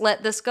just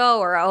let this go,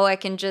 or oh, I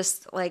can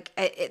just like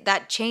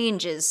that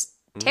change is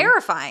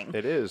terrifying.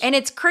 It is. And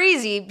it's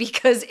crazy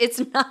because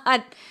it's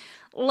not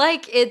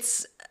like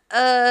it's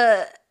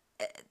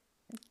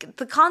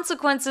the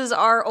consequences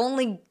are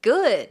only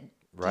good,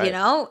 Right.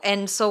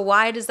 And so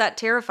why does that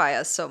terrify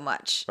us so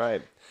much?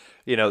 Right.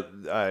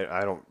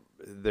 I don't,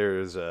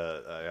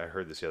 I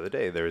heard this the other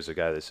day. There was a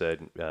guy that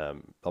said,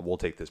 we'll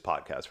take this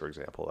podcast, for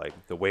example, like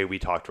the way we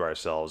talk to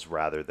ourselves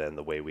rather than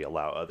the way we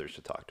allow others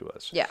to talk to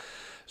us. Yeah.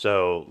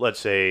 So let's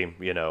say,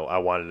 I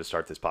wanted to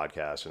start this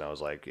podcast and I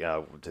was like,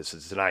 this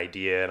is an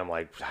idea. And I'm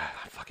like,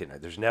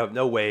 there's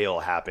no way it'll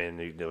happen,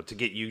 to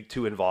get you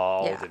two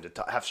involved and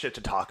to have shit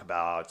to talk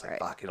about. It's like,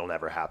 fuck, it'll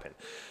never happen.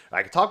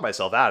 I could talk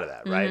myself out of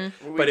that. Right.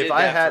 But if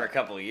I had for a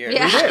couple of years,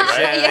 yeah, we did,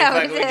 right?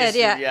 yeah, we did.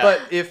 Yeah.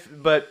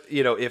 But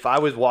if I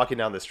was walking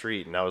down the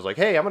street and I was like,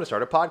 hey, I'm going to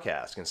start a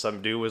podcast, and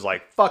some dude was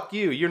like, fuck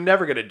you, you're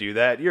never going to do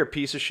that. You're a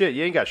piece of shit.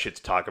 You ain't got shit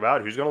to talk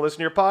about. Who's going to listen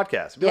to your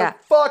podcast? I'd be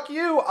like, fuck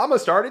you. I'm going to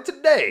start it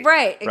today.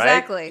 Right.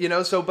 Exactly.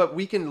 But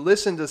we can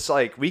listen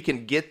to we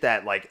can get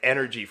that like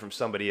energy from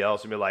somebody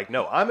else and be like,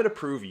 no, I'm going to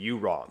prove you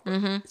wrong.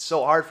 It's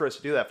so hard for us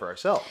to do that for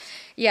ourselves.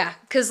 Yeah,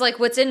 because like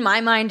what's in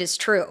my mind is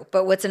true,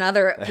 but what's in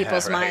other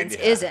people's minds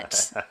isn't.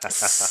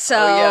 So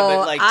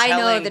but like I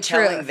know the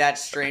telling truth. that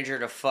stranger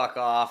to fuck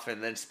off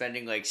and then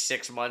spending like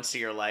 6 months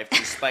of your life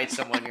despite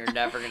someone you're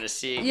never going to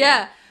see again.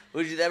 Yeah.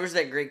 That was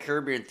that great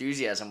Curb Your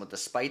Enthusiasm with the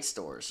Spite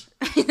stores.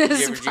 Yes, Did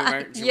you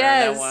remember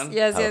that one?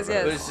 yes.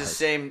 It was the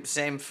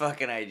same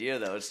fucking idea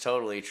though. It's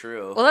totally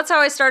true. Well, that's how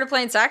I started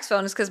playing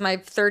saxophone, is because my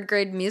 3rd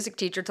grade music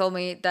teacher told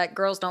me that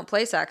girls don't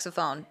play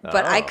saxophone.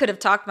 But I could have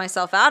talked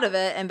myself out of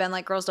it and been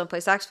like, girls don't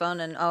play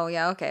saxophone, and oh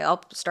yeah, okay,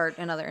 I'll start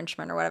another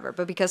instrument or whatever.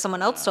 But because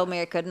someone else told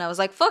me I couldn't, I was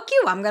like, fuck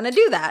you, I'm gonna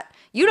do that.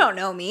 You don't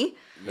know me.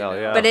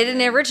 But it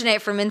didn't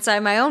originate from inside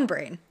my own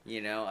brain.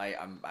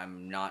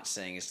 I'm not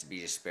saying this to be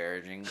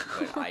disparaging,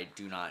 but I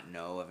do not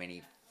know of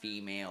any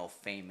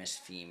famous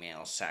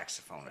female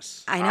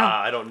saxophonists. I know.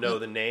 I don't know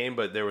the name,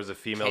 but there was a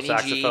female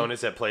saxophonist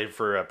that played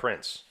for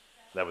Prince.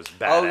 That was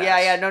badass. Oh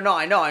yeah, no,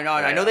 I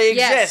know they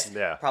exist.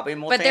 Yeah. Probably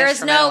but there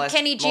is no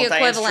Kenny G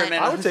equivalent.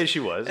 I would say she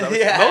was.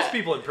 Most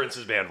people in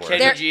Prince's band were.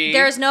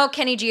 There's no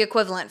Kenny G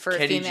equivalent for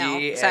Kenny female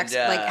G sax,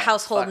 and, like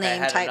household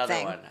name type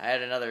thing. I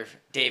had another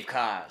Dave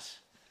Koz.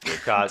 Dave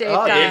Koz. Dave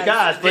Dave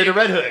Koz played a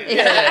Red Hood.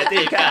 Yeah,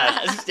 Dave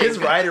Koz. His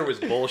rider was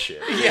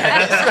bullshit.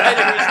 Yeah, his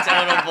rider was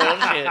total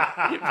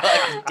bullshit.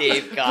 Fucking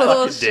Dave Koz.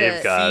 Bullshit.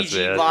 Dave Koz,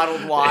 Fiji man.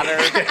 bottled water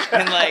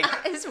and like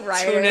His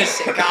rider.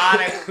 tuna.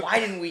 God, why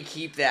didn't we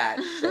keep that?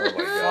 Oh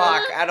my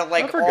God. Fuck! Out of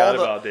like I forgot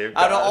all about Dave the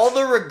out of Koz. all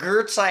the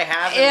regrets I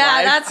have in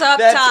life, that's up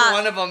top.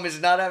 one of them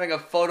is not having a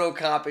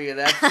photocopy of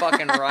that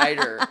fucking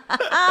rider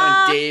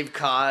when Dave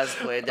Koz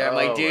played there. I'm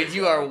like, Oh dude, my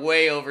you God. are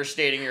way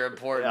overstating your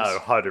importance.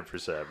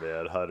 100%,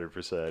 man.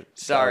 100%.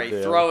 Sorry, God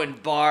damn. throwing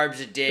barbs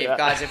at Dave Yeah.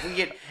 Koz.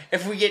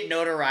 If we get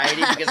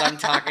notoriety because I'm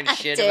talking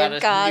shit Dave about a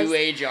Koz. new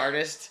age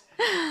artist,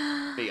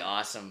 be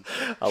awesome.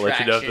 I'll let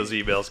you know if Traction. those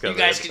emails come You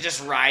guys in. could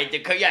just ride the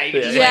yeah. You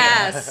could just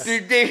Yes.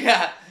 Dude,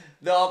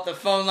 the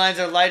phone lines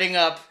are lighting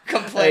up. Hey,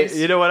 Complaints.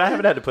 you know what? I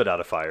haven't had to put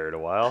out a fire in a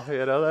while.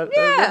 That'd be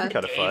kind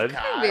of Dave fun.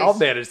 Koz. I'll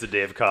manage the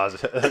Dave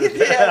Koz.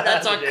 Yeah,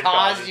 that's a Dave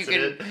cause Koz you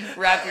incident. can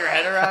wrap your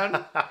head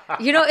around.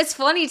 You know, it's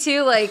funny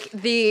too, like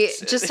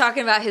just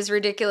talking about his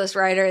ridiculous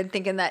rider and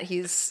thinking that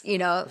he's,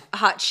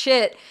 hot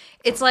shit.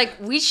 It's like,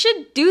 we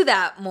should do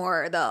that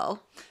more though,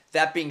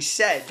 That being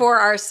said,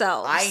 for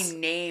ourselves. I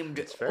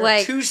named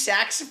Like- 2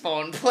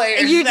 saxophone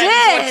players. You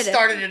That's did. what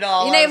started it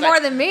all. You I named was more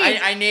like- than me.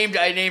 I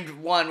named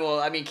one.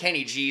 Well, I mean,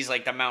 Kenny G's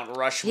like the Mount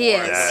Rushmore. He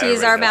is. Yeah,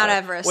 He's everybody our knows Mount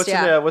that.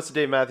 Everest, What's the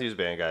Dave Matthews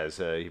Band, guys?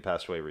 He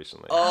passed away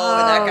recently. Oh,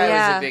 and that guy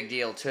yeah. was a big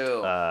deal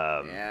too.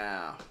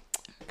 Yeah.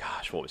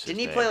 Gosh, what was his Didn't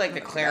he name? play like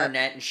the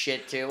clarinet and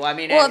shit too? Well, I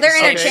mean, Well, they're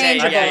okay,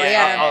 interchangeable,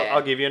 yeah.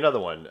 I'll give you another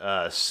one.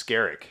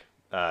 Skerrick.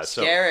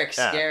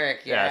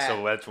 Skerrick, yeah.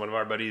 So that's one of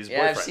our buddies'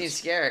 Yeah, I've boyfriends. seen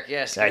Skerrick. Yeah,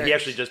 Yeah, Skerrick. he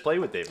actually just played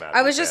with Dave Matthews.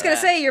 I was just going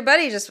to say, your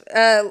buddy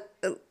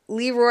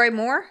Leroy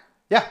Moore?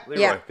 Yeah,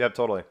 Leroy. Yeah. Yep,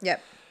 totally.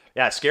 Yep.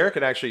 Yeah, Skerrick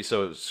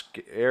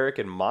and Eric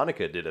and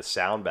Monica did a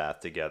sound bath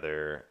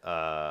together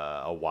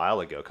a while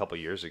ago, a couple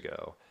years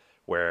ago,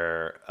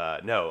 where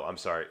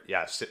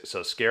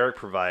so Skerrick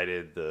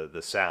provided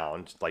the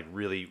sound, like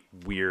really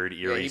weird,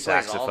 Yeah, eerie he plays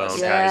all saxophone the kind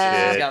Yeah.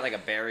 of He's shit. got like a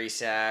Barry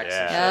sax.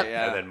 Yeah. And shit,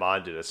 yeah. And then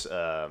Mon did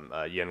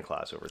a yin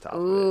class over top of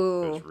it.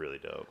 Ooh. It was really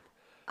dope.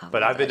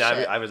 But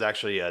I was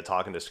actually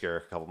talking to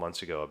Skerrick a couple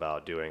months ago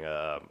about doing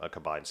a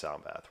combined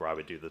sound bath where I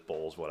would do the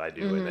bowls, what I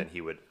do, and then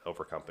he would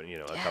accompany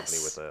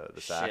with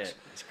the sax. Shit.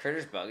 Is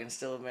Critters Buggin'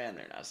 still a band?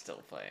 They're not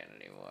still playing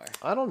anymore.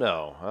 I don't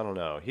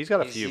know. He's got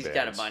a few He's bands.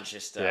 got a bunch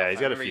of stuff. Yeah, he's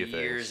got a I few remember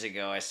things. years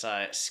ago I saw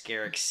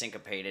Skerrick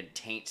syncopated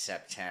Taint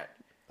Septet.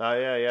 Oh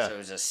yeah. So it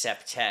was a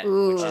septet,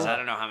 Ooh. which is I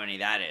don't know how many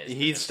that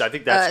is. I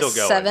think that's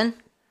still going. 7.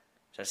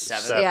 So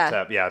 7.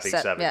 Yeah. I think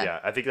Se- 7. yeah. Yeah,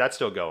 I think that's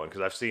still going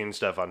because I've seen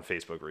stuff on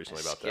Facebook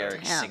recently about that.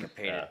 Skerrick Yeah.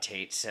 syncopated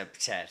Tate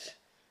Septet.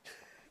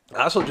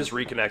 I also just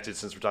reconnected,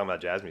 since we're talking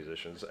about jazz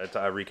musicians.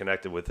 I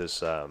reconnected with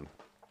this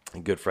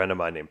good friend of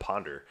mine named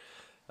Ponder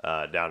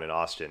down in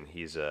Austin.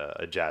 He's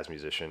a jazz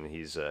musician.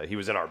 He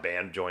was in our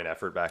band joint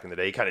effort back in the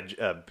day. He kind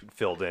of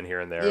filled in here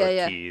and there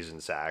with keys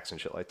and sax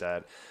and shit like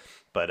that.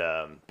 But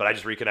I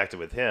just reconnected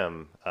with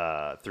him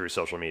through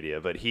social media.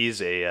 But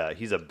he's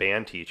a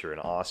band teacher in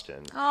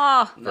Austin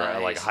Oh, for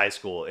like high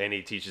school, and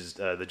he teaches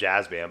the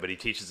jazz band, but he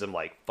teaches them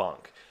like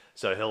funk.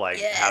 So he'll like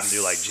have him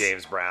do like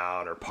James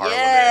Brown or Parliament,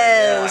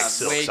 Yes. or, like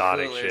Silk Way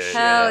Sonic cooler shit. shit.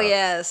 Hell yeah.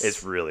 yes.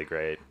 It's really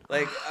great.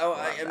 Like,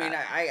 I mean,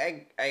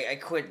 I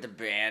quit the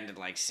band in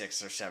like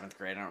 6th or 7th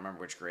grade. I don't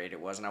remember which grade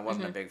it was, and I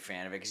wasn't a big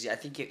fan of it because I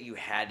think you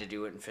had to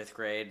do it in 5th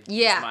grade.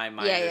 Yeah. was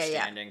my Yeah.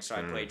 understanding. So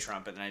I played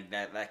trumpet, and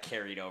that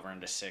carried over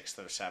into 6th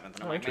or 7th.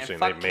 And I'm like, man, Interesting.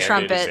 fuck They mandated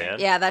Trumpet. band.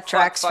 Yeah, that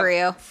tracks for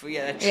you.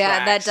 Yeah, that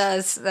Yeah, that tracks.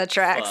 does. That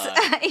tracks.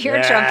 Fuck. You're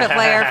a trumpet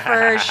player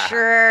for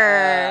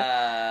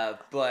sure.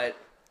 But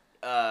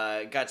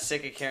got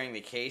sick of carrying the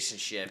case and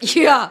shit. But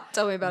Yeah,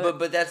 tell me about it.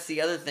 But that's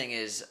the other thing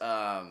is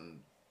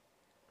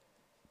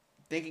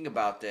thinking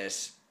about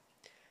this.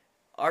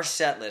 Our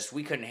set list,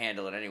 we couldn't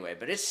handle it anyway,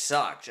 but it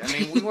sucked. I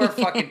mean, we weren't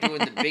fucking doing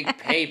the big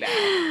payback.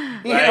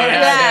 You know what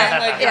I'm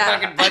saying? Like your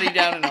fucking buddy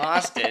down in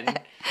Austin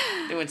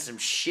doing some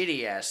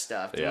shitty ass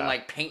stuff, doing Yeah.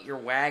 like Paint Your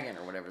Wagon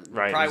or whatever. It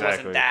Right, probably exactly.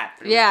 wasn't that.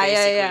 But it was Yeah,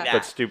 basically yeah. that.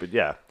 But stupid,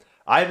 yeah.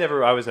 I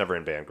was never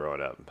in band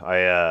growing up.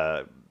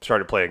 I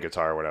started playing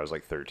guitar when I was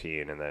like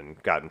 13, and then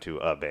got into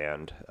a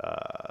band.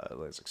 I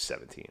was like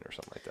 17 or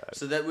something like that.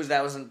 So that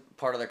wasn't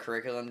part of the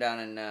curriculum down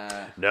in.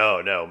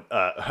 No.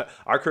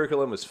 Our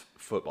curriculum was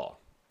football,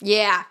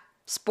 Yeah,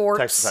 sports.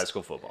 Texas high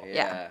school football.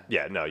 Yeah.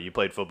 Yeah, no, you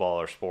played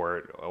football or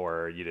sport,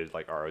 or you did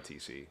like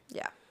ROTC.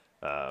 Yeah.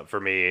 For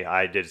me,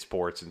 I did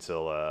sports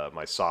until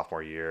my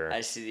sophomore year.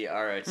 I see the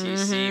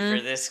ROTC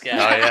for this guy.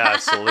 Oh yeah,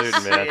 salute,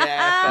 man.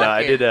 Yeah, No,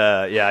 I fuck it.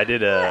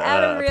 did.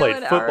 Adam I played Real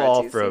and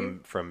football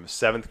ROTC. from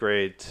 7th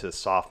grade to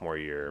sophomore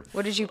year.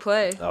 What did you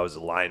play? I was a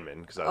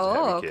lineman because I was a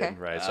Oh, heavy kid, okay.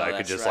 right? So Oh, I could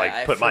that's just right. like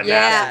I put my forget.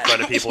 mask Yeah. in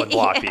front of people and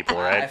block Yeah. people,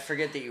 I right?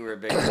 forget that you were a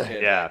bigger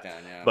kid Yeah. back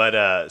then. Yeah.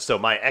 But so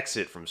my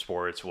exit from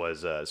sports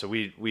was so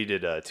we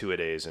did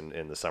 2-a-days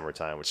in the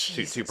summertime, which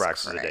two Jesus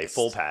practices a day, Christ.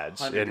 full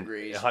pads, 100 and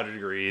degrees. 100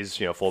 degrees,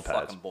 full pads.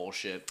 Fucking bullshit.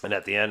 And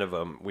at the end of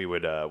them, we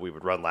would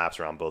run laps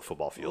around both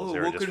football fields. They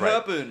were what just could right,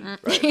 happen?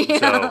 Right.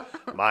 So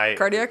my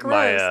Cardiac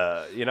my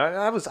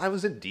arrest. I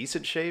was in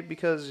decent shape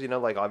because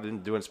like I've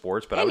been doing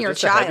sports, but I And was you're a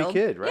just a heavy child.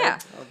 kid, right? Yeah.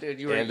 Oh, dude,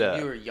 you were And,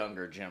 you were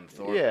younger Jim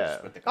Thorpe. Yeah.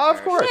 With the Oh,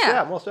 of course. comparison.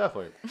 Yeah, Yeah. most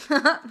definitely.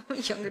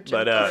 Younger Jim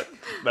But Thorpe.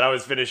 but I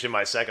was finishing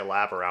my second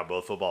lap around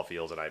both football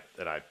fields, and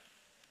I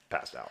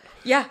passed out.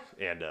 Yeah.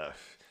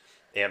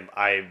 And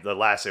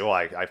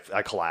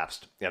I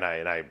collapsed, and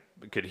I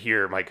could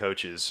hear my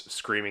coaches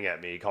screaming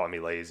at me, calling me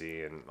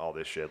lazy, and all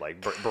this shit,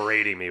 like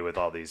berating me with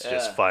all these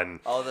just fun,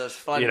 All those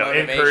fun,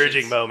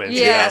 encouraging moments.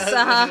 Yes, you know?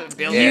 uh-huh.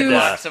 Building And,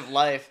 blocks of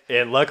life.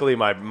 And luckily,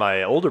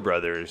 my older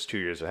brother is 2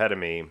 years ahead of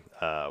me,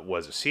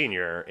 was a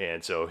senior,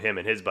 and so him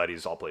and his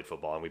buddies all played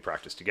football, and we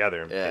practiced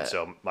together. Yeah. And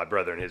so my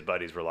brother and his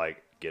buddies were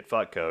like, "Get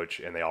fucked, coach,"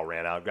 and they all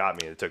ran out,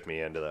 got me, and took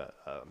me into the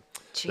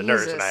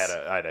nurse, and Jesus.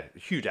 I had a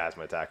huge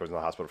asthma attack. I was in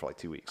the hospital for like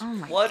 2 weeks. Oh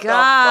my What the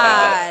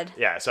God.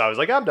 Yeah, so I was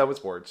like, I'm done with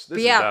sports. This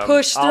is yeah, dumb.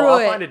 push through I'll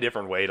it. find a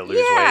different way to lose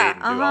Yeah, weight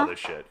and do all this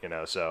shit,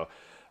 So,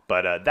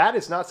 but that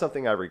is not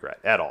something I regret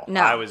at all. No.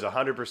 I was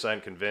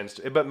 100% convinced.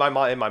 But my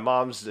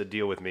mom's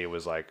deal with me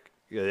was like,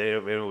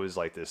 it was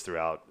like this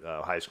throughout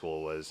high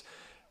school was,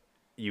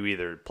 you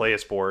either play a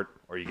sport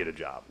or you get a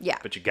job. Yeah.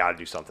 But you got to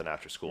do something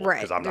after school. Right.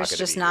 Because I'm There's not going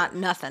to just be not here.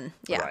 nothing.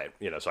 Yeah. Right.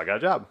 So I got a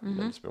job. And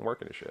it's been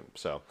working and shit.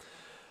 So,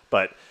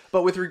 but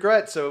with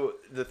regret, so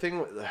the thing,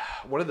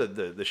 one of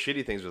the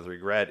shitty things with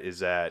regret is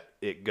that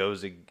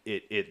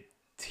it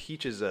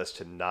teaches us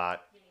to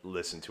not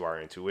listen to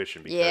our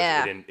intuition because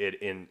Yeah.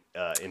 it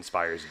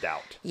inspires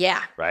doubt.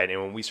 Yeah. Right.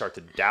 And when we start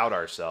to doubt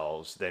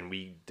ourselves, then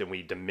we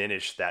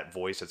diminish that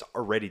voice that's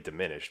already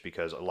diminished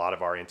because a lot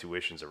of our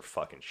intuitions are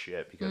fucking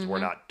shit because we're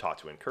not taught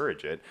to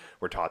encourage it.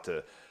 We're taught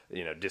to,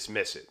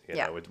 dismiss it.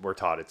 Yeah. We're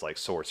taught it's like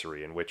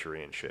sorcery and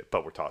witchery and shit,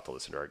 but we're taught to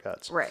listen to our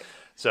guts. Right.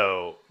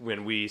 So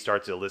when we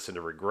start to listen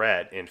to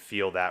regret and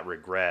feel that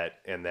regret,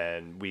 and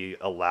then we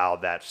allow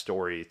that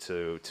story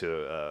to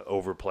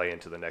overplay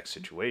into the next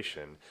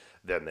situation,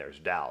 then there's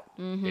doubt,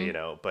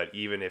 But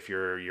even if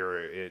your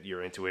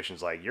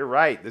intuition's like, you're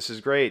right, this is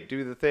great,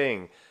 do the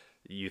thing,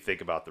 you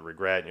think about the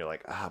regret and you're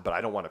like, but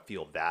I don't want to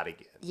feel that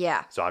again.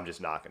 Yeah. So I'm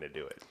just not going to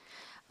do it.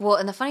 Well,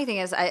 and the funny thing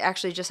is, I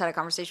actually just had a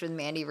conversation with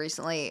Mandy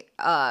recently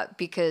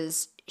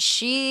because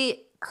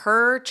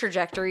her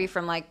trajectory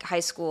from like high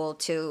school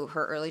to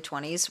her early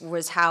 20s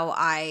was how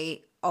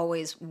I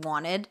always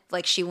wanted.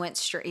 Like she went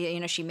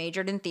straight, she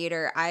majored in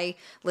theater. I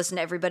listened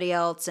to everybody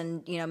else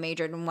and,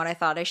 majored in what I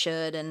thought I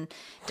should and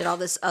did all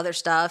this other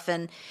stuff.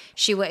 And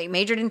she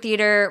majored in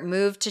theater,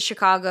 moved to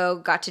Chicago,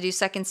 got to do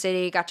Second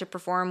City, got to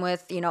perform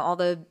with, all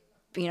the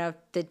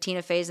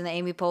Tina Feys and the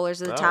Amy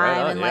Poehler's at the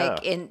time. right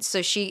on, And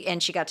so she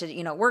got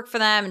to, work for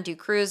them and do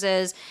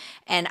cruises.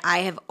 And I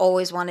have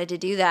always wanted to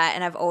do that.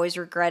 And I've always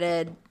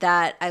regretted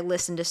that I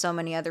listened to so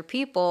many other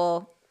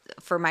people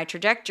for my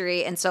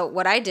trajectory. And so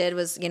what I did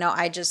was,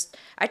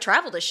 I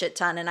traveled a shit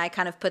ton and I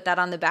kind of put that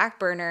on the back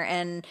burner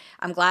and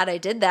I'm glad I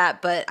did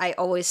that. But I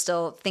always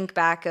still think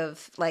back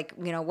of like,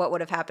 what would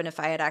have happened if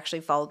I had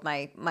actually followed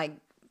my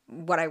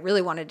what I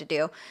really wanted to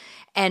do.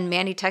 And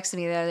Mandy texted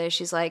me the other day.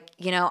 She's like,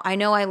 I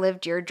know I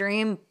lived your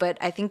dream, but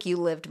I think you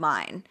lived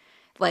mine.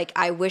 like,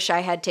 I wish I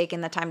had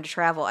taken the time to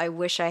travel. I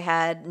wish I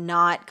had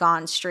not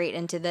gone straight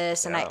into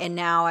this. And Yeah. and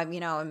now I'm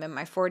in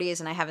my 40s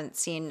and I haven't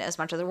seen as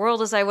much of the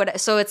world as I would.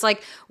 So it's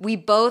like we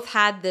both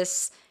had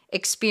this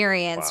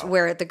experience Wow.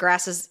 where the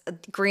grass is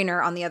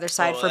greener on the other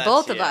side for that's-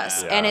 both of yeah.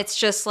 us. Yeah. And it's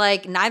just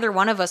like neither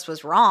one of us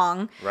was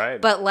wrong. Right.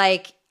 But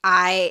like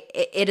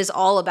it is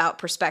all about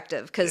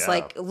perspective because Yeah.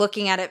 like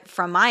looking at it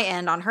from my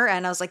end on her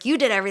end, I was like, you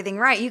did everything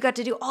right. You got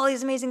to do all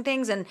these amazing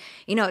things. And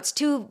it's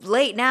too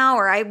late now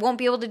or I won't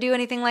be able to do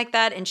anything like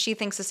that. And she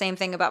thinks the same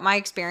thing about my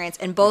experience.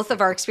 And both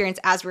of our experience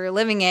as we were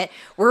living it,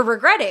 we're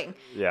regretting.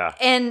 Yeah.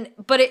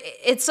 But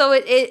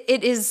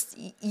it is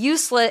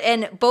useless.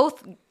 And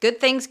both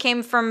good things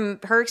came from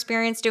her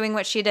experience doing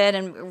what she did.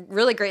 And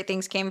really great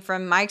things came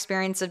from my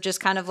experience of just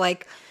kind of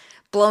like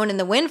blown in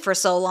the wind for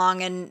so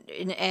long.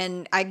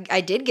 And I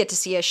did get to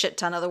see a shit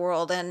ton of the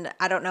world. And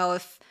I don't know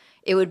if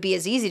it would be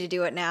as easy to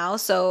do it now.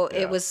 So Yeah.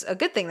 it was a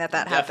good thing that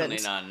Definitely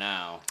happened. not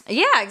now.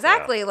 Yeah,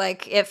 exactly.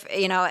 Like if,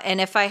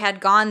 and if I had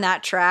gone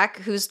that track,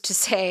 who's to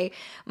say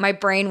my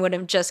brain would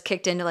have just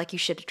kicked into like, you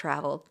should have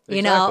traveled,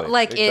 Exactly,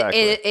 like exactly.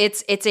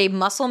 it's a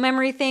muscle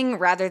memory thing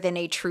rather than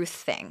a truth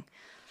thing.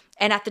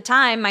 And at the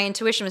time, my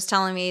intuition was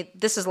telling me,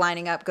 this is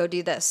lining up. Go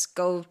do this.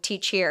 Go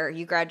teach here.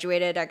 You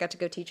graduated. I got to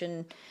go teach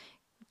in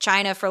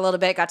China for a little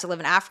bit, got to live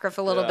in Africa for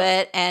a little Yeah.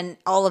 bit, and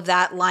all of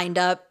that lined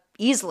up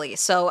easily.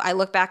 So I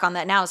look back on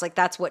that now, it's like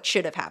that's what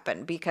should have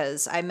happened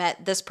because I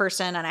met this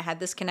person and I had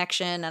this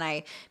connection and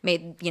I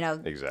made,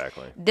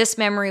 Exactly. this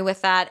memory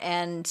with that.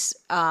 And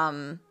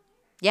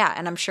yeah,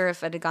 and I'm sure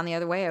if it had gone the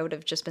other way, I would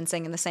have just been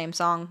singing the same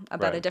song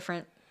about a Right.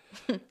 different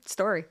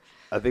story.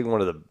 I think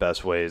one of the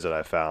best ways that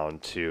I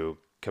found to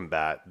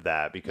combat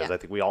that, because Yeah. I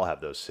think we all have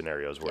those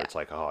scenarios where Yeah. it's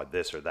like, oh,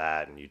 this or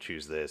that, and you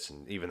choose this,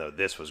 and even though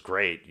this was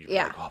great, you're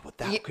Yeah. like, oh, but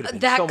that Yeah, could have been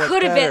that so much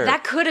could have better. been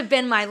that could have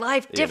been my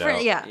life different.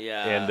 know? Yeah.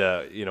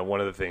 Yeah. And one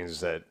of the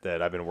things that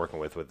I've been working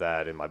with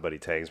that, and my buddy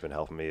Tang's been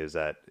helping me, is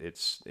that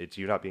it's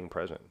you not being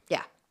present.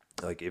 Yeah.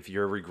 Like if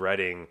you're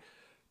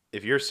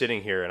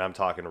sitting here and I'm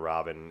talking to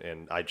Robin,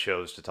 and I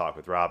chose to talk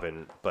with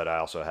Robin, but I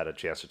also had a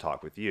chance to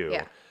talk with you,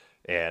 Yeah.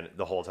 and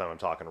the whole time I'm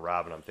talking to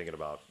Robin, I'm thinking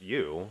about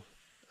you.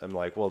 I'm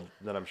like, well,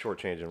 then I'm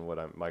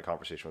shortchanging my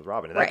conversation with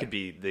Robin, and Right. that could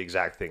be the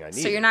exact thing I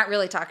need. So you're not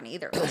really talking to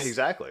either of us.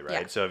 exactly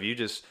right. Yeah. So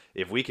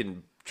if we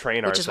can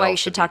train Which ourselves, is why you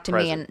should be talk to me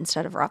present-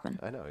 instead of Robin.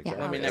 I know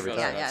exactly. I mean, that Every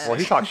goes time. without Well,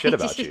 he talks shit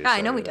about you. Yeah, I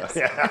so, know he you does.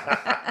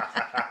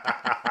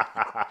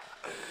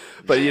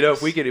 But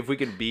if we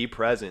can be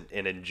present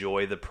and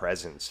enjoy the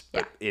presence,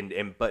 but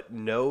Yeah. but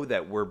know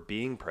that we're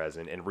being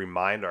present and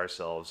remind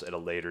ourselves at a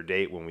later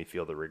date when we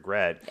feel the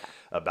regret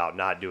about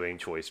not doing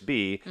choice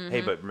B.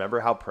 Hey, but remember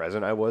how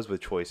present I was with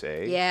choice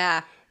A?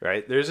 Yeah.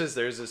 Right. There's this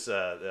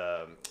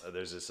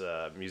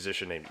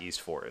musician named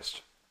East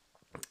Forest.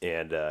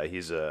 And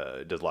he's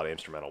does a lot of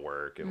instrumental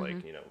work and like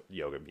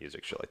yoga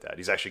music, shit like that.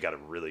 He's actually got a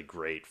really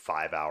great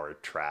 5-hour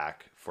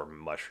track for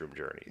Mushroom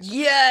Journeys.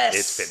 Yes.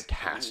 It's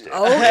fantastic.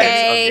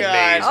 Okay. It's Oh,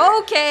 God.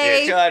 amazing.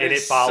 Okay. God, And it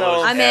it's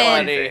follows so I'm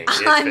in. everything. It's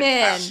I'm in.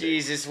 fantastic.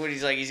 Jesus, what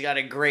he's like, he's got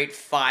a great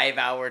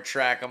 5-hour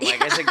track. I'm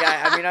like, as a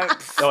guy, I mean, No,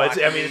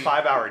 it's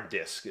 5-hour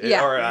disc.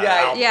 Yeah. Or, Yeah,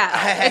 album.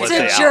 yeah. Let's It's a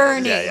say album.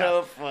 journey. Yeah, yeah.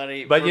 so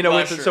funny. But for with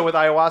mushroom.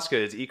 ayahuasca,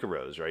 it's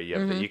Icaros, right? You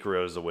have Mm-hmm. the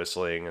Icaros, the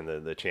whistling, and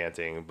the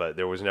chanting. But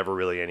there was never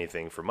really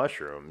anything for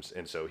mushrooms,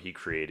 and so he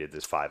created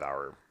this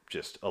 5-hour,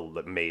 just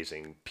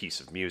amazing piece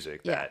of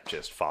music Yeah. that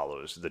just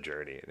follows the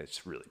journey, and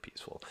it's really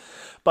peaceful.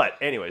 But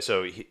anyway,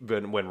 so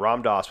when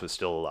Ram Dass was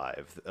still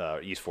alive,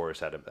 East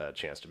Forest had a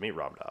chance to meet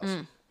Ram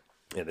Dass.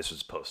 And this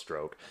was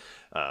post-stroke,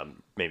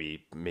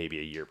 maybe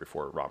a year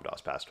before Ram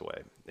Dass passed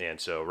away. And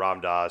so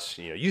Ram Dass,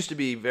 used to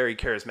be very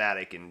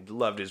charismatic and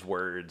loved his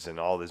words and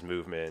all his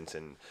movements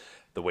and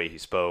the way he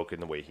spoke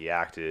and the way he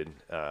acted.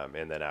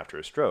 And then after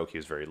a stroke, he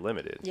was very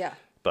limited. Yeah.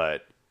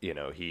 But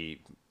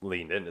he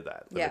leaned into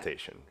that Yeah.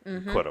 limitation,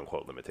 quote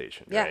unquote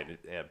limitation. Yeah.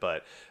 Right.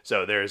 But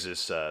so there's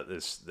this I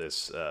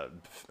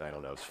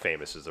don't know if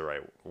famous is the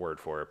right word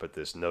for it, but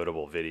this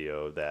notable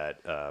video that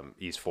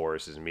East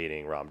Forest is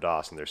meeting Ram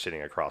Dass, and they're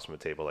sitting across from a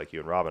table like you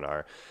and Robin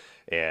are,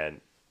 and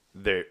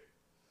they're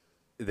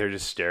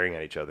just staring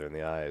at each other in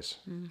the eyes,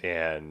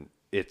 and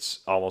it's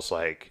almost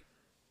like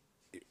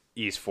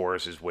East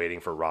Forest is waiting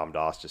for Ram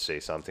Dass to say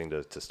something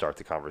to start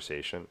the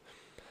conversation,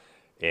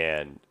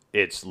 and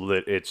it's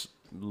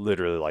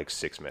literally like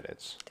 6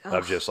 minutes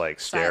of just like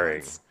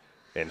staring silence.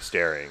 and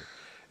staring.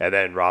 And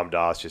then Ram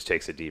Dass just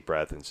takes a deep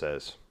breath and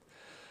says,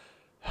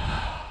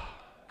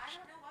 I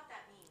don't know what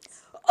that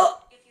means.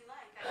 If you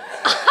like,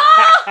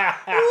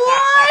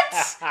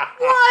 What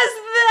was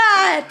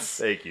that?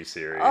 "Thank you,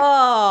 Siri.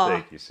 Oh.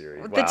 Thank you,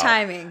 Siri." The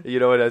timing. You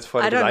know what? That's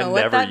funny. I don't 'cause know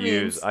what that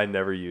I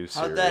never use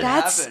How'd Siri. that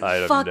That's happen? I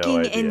have no fucking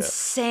idea.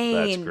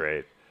 insane. That's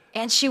great.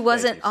 And she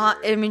wasn't you, on.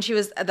 Siri. I mean, she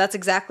was. That's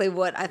exactly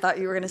what I thought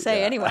you were going to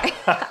say anyway.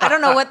 I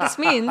don't know what this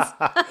means.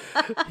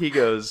 He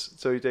goes,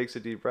 so he takes a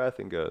deep breath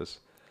and goes,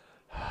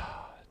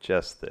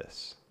 just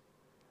this.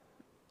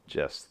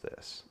 Just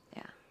this.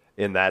 Yeah.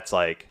 And that's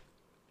like,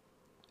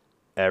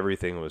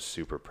 everything was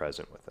super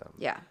present with them.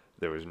 Yeah.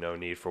 There was no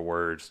need for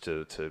words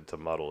to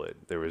muddle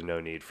it. There was no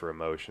need for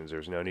emotions. There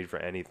was no need for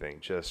anything.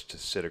 Just to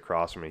sit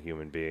across from a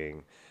human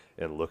being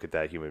and look at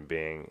that human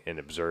being and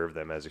observe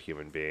them as a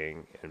human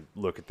being and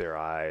look at their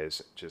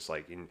eyes. Just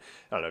like, I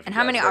don't know if And you how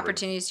guys many ever-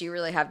 opportunities do you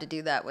really have to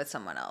do that with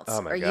someone else?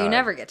 Oh my or God. you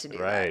never get to do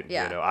right. that.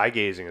 Yeah. You know, eye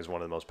gazing is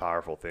one of the most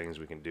powerful things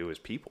we can do as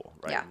people,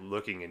 right? Yeah.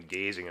 Looking and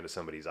gazing into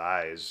somebody's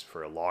eyes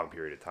for a long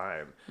period of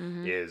time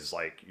is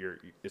like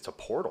it's a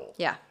portal.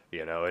 Yeah.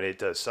 You know, and it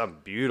does some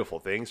beautiful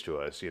things to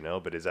us, you know,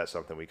 but is that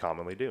something we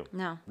commonly do?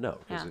 No. No,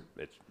 because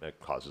Yeah. it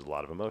causes a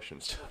lot of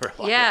emotions for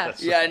a lot Yeah. of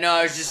us. Yeah, no,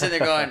 I was just sitting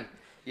there going,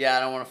 yeah, I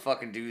don't want to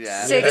fucking do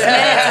that. 6 minutes,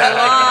 a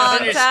long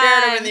And you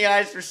stared him time. in the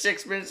eyes for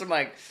 6 minutes. I'm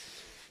like,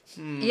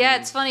 Yeah,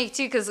 it's funny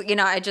too because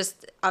I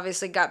just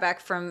obviously got back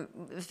from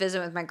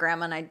visiting with my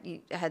grandma, and I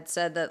had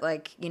said that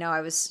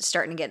I was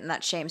starting to get in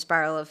that shame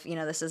spiral of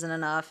this isn't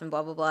enough and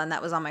blah blah blah, and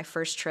that was on my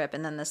first trip,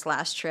 and then this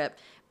last trip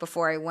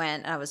before I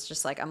went, I was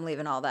just like, I'm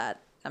leaving all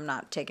that. I'm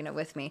not taking it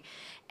with me,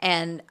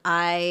 and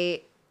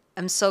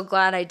I'm so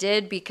glad I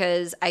did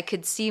because I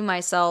could see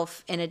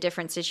myself in a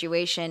different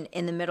situation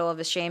in the middle of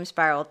a shame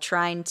spiral,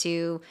 trying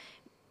to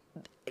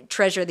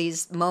treasure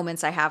these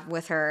moments I have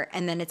with her,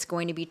 and then it's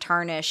going to be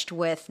tarnished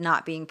with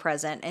not being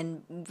present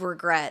and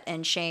regret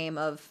and shame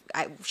of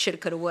I shoulda,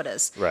 coulda,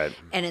 wouldas. Right.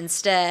 And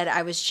instead,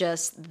 I was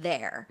just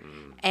there,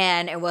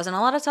 and it wasn't a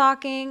lot of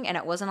talking, and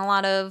it wasn't a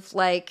lot of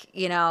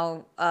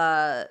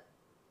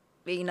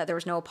there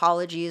was no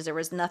apologies, there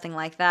was nothing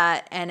like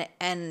that,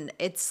 and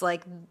it's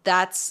like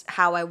that's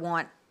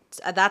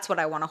what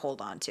I want to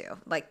hold on to.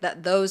 Like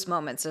those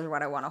moments are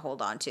what I want to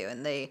hold on to,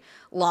 and the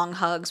long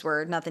hugs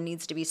where nothing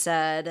needs to be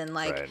said, and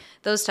Right.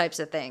 those types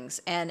of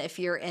things. And if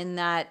you're in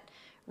that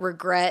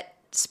regret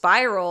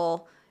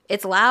spiral,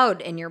 it's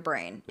loud in your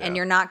brain, and Yeah.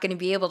 you're not going to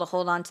be able to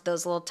hold on to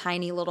those little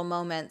tiny little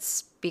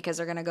moments because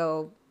they're going to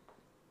go,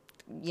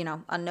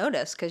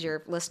 unnoticed because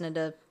you're listening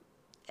to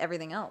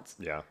everything else.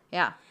 Yeah.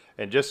 Yeah.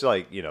 And just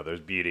like, there's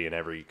beauty in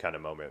every kind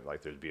of moment.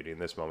 Like there's beauty in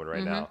this moment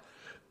right now.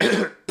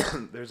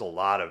 There's a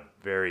lot of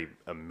very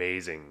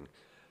amazing,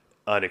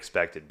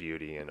 unexpected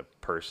beauty in a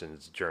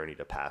person's journey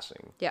to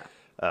passing. Yeah.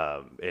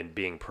 And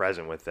being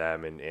present with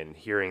them and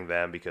hearing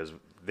them because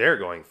they're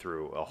going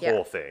through a Yeah.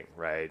 whole thing,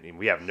 right? And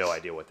we have no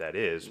idea what that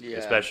is, Yeah.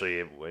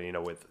 especially,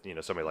 with,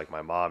 somebody like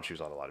my mom, she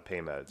was on a lot of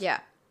pain meds. Yeah.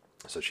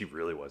 So she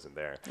really wasn't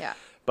there. Yeah.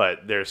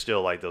 But there's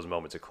still like those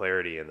moments of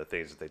clarity and the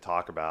things that they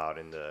talk about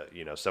and the,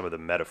 some of the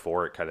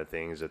metaphoric kind of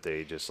things that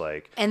they just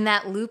like. And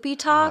that loopy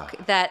talk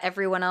that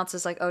everyone else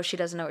is like, oh, she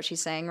doesn't know what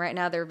she's saying right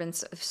now. There have been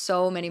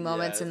so many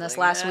moments it's in this like,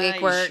 last week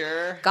you where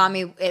sure? it got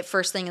me at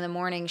first thing in the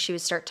morning. She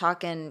would start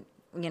talking,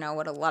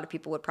 what a lot of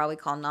people would probably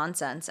call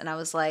nonsense. And I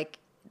was like,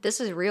 this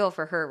is real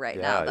for her right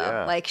now, Yeah, though.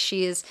 yeah. Like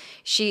she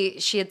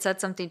had said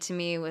something to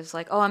me, was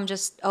like,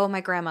 oh, my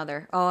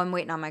grandmother. Oh, I'm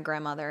waiting on my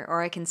grandmother.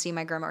 Or I can see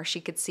my grandma, or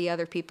she could see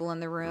other people in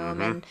the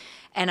room.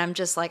 And I'm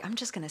just like, I'm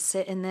just going to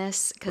sit in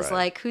this. Cause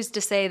Right. who's to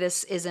say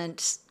this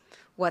isn't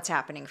what's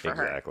happening for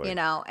Exactly.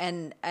 her,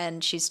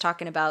 and she's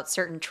talking about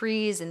certain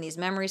trees and these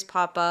memories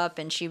pop up,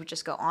 and she would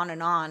just go on,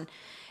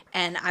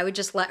 and I would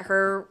just let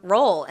her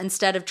roll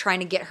instead of trying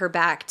to get her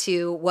back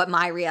to what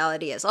my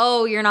reality is.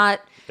 Oh, you're not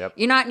Yep.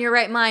 you're not in your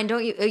right mind,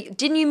 don't you?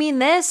 Didn't you mean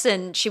this?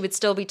 And she would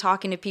still be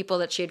talking to people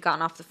that she had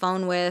gotten off the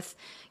phone with,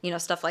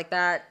 stuff like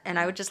that, and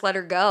I would just let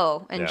her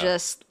go and Yeah.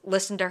 just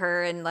listen to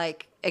her and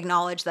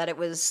acknowledge that it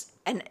was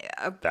That's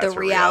the her reality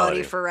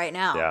reality. for right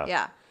now.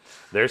 Yeah.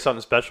 There's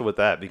something special with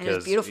that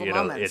because beautiful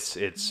moments.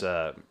 it's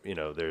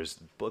there's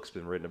books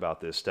been written about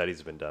this, studies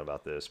have been done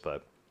about this,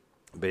 but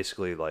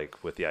basically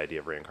like with the idea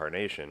of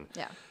reincarnation,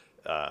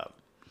 Yeah.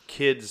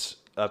 kids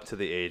up to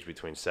the age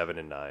between 7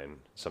 and 9,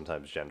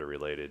 sometimes gender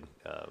related,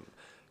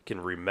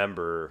 can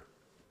remember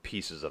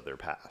pieces of their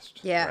past,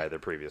 Yeah. right, their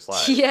previous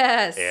lives.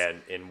 Yes.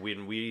 And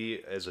when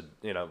we as a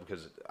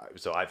because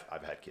I've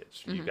had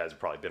kids. You guys have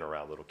probably been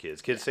around little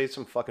kids. Kids say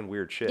some fucking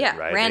weird shit, Yeah,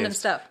 right? random And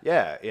stuff.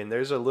 Yeah, and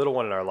there's a little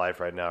one in our life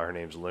right now. Her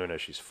name's Luna.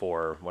 She's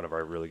 4. One of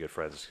our really good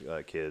friends'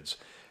 kids.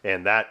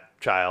 And that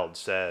child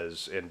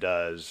says and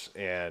does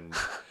and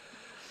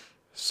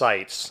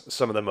cites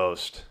some of the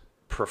most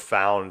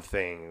profound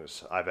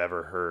things I've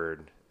ever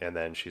heard. And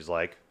then she's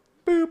like,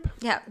 boop.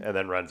 Yeah. And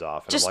then runs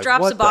off. And Just I'm like,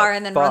 drops what a bar the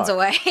and then fuck? runs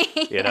away.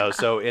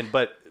 So,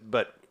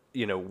 but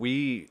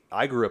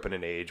I grew up in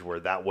an age where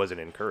that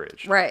wasn't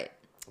encouraged. Right.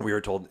 We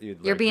were told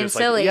You're being just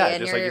silly Like, yeah, and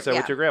just like you're- you said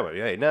with yeah. your grandma.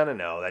 Hey,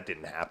 no, that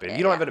didn't happen. Yeah,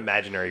 You don't yeah. have an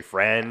imaginary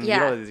friend. You Yeah.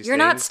 don't have these You're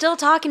not things. still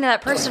talking to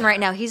that person right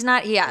now. He's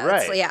not. Yeah.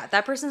 Right. Yeah.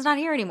 That person's not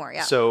here anymore.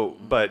 Yeah. So,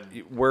 but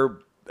we're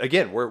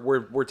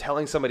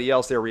telling somebody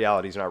else their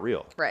reality is not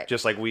real. Right.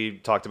 Just like we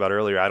talked about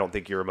earlier, I don't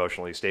think you're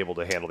emotionally stable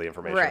to handle the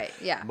information. Right,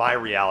 yeah. My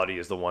reality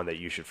is the one that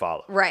you should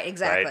follow. Right,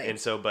 exactly. And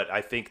so, but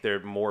I think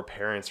more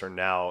parents are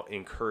now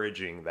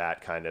encouraging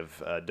that kind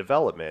of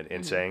development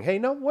and saying, hey,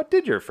 no, what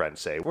did your friend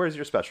say? Where's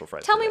your special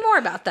friend? Tell me today?" more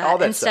about All that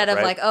that instead stuff,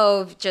 of right?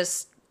 oh,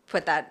 just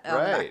put that on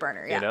the back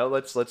burner. Yeah. You know,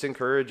 let's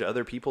encourage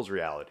other people's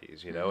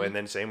realities, you know, and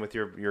then same with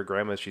your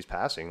grandma as she's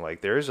passing.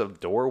 Like there's a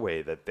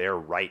doorway that they're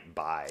right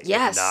by,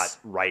 Yes. not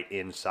right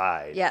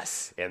inside.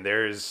 Yes. And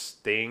there's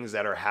things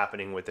that are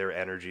happening with their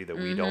energy that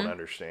we don't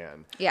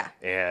understand. Yeah.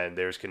 And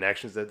there's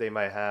connections that they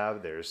might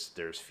have. There's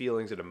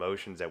feelings and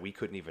emotions that we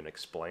couldn't even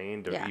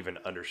explain to Yeah. even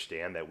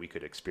understand that we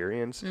could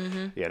experience,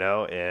 you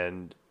know,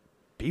 and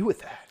be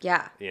with that.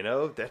 Yeah. You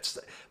know, that's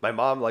my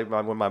mom. Like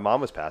when my mom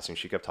was passing,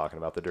 she kept talking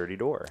about the dirty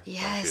door. Like, she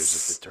was Yes.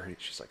 just this dirty.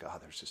 She's like, oh,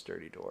 there's this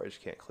dirty door. I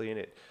just can't clean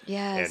it.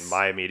 Yes. And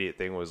my immediate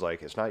thing was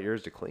like, it's not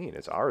yours to clean.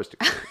 It's ours to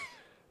clean.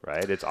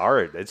 Right?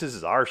 This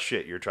is our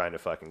shit you're trying to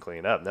fucking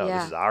clean up. No, Yeah.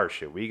 this is our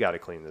shit. We got to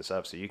clean this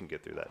up so you can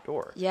get through that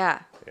door.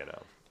 Yeah. You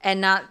know. And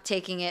not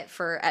taking it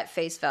at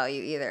face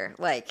value either.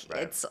 Like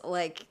Right. it's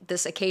like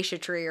this acacia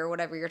tree or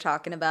whatever you're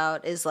talking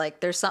about is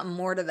like there's something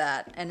more to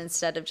that. And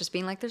instead of just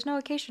being like, there's no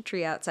acacia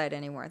tree outside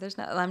anymore.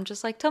 I'm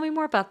just like, tell me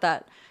more about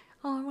that.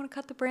 Oh, I want to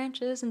cut the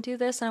branches and do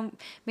this and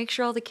make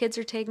sure all the kids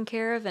are taken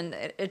care of. And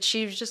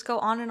she would just go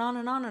on and on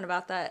and on and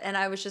about that. And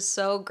I was just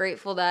so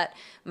grateful that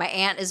my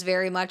aunt is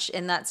very much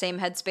in that same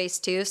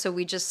headspace too. So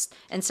we just,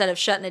 instead of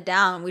shutting it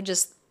down, we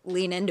just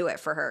lean into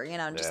it for her, you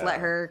know, and just let Yeah.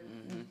 her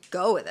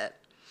go with it.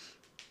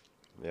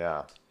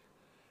 Yeah.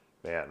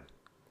 Man.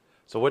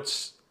 So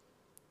what's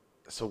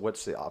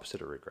the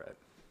opposite of regret?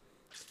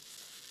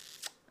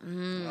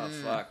 Oh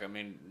fuck! I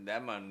mean,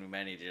 that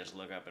might need to just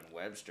look up in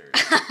Webster's.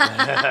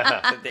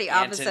 The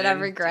opposite of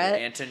regret?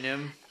 The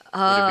antonym.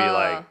 Would it be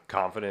like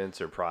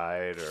confidence or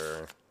pride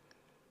or,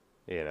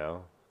 you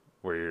know,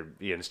 where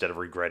instead of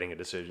regretting a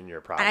decision, you're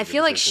proud And I of the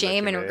feel like decision that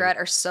shame you and made? regret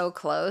are so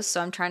close. So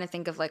I'm trying to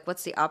think of like,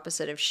 what's the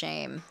opposite of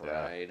shame?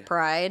 Pride.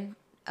 Pride?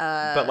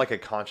 But like a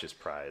conscious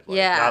pride. Like,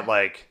 Yeah. Not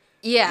like,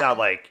 Yeah. not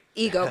like,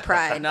 Ego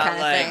pride Not kind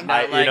of like, thing. not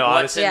I- you like know, what's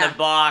honestly- in Yeah. the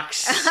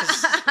box.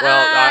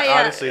 well,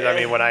 Yeah. honestly, I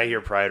mean, when I hear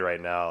pride right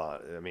now,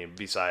 I mean,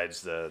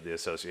 besides the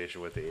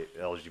association with the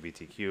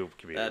LGBTQ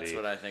community, That's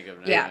what I think of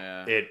now.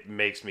 Yeah. it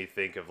makes me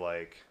think of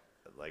like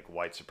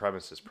white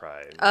supremacist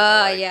pride. Yeah,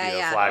 flag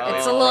yeah.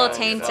 It's a waving little pride,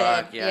 tainted.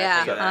 fuck, Yeah. yeah, I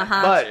think of that.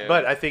 Uh-huh. too.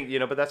 But I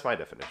think but that's my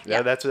definition. Yeah.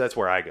 Yeah, that's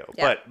where I go.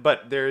 Yeah.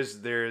 But there's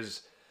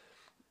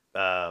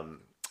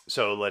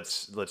so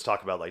let's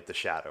talk about like the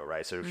shadow,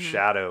 right? So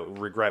shadow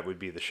regret would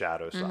be the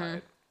shadow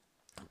side.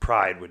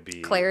 Pride would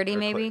be Clarity,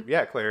 maybe?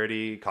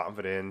 clarity,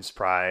 confidence,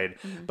 pride.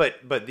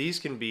 But these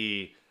can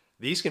be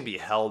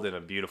held in a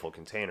beautiful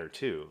container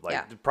too. Like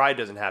Yeah. pride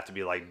doesn't have to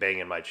be like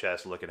banging my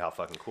chest, look at how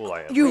fucking cool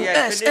I am.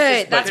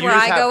 USA. But That's you where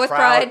just I have go with proud-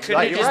 pride. Couldn't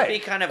Right, it you're just right. be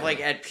kind of like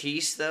at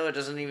peace though? It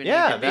doesn't even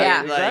Yeah, need to be yeah,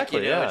 like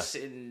exactly, you know yeah. it's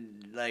in,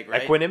 like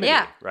right. Equanimity,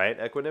 Yeah. right?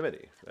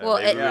 Equanimity. Well,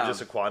 Maybe it- we're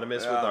just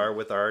equanimous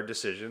with our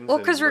decisions. Well,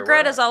 and because where we're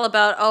regret at. is all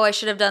about, oh, I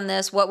should have done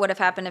this. What would have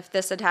happened if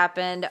this had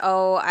happened?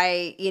 Oh,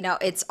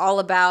 it's all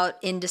about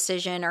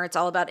indecision or it's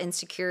all about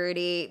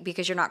insecurity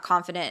because you're not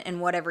confident in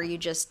whatever you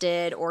just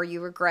did or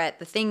you regret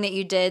the thing that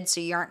you did. So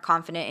you aren't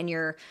confident in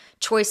your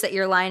choice that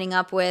you're lining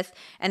up with.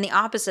 And the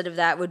opposite of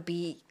that would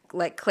be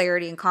like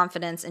clarity and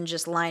confidence and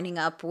just lining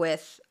up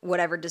with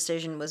whatever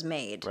decision was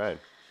made right.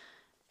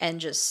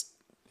 and just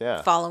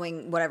Yeah.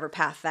 following whatever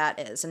path that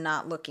is and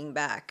not looking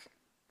back,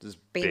 Just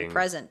being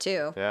present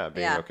too. Yeah,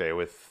 being okay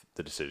with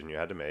the decision you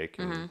had to make.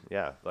 And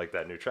yeah, like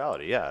that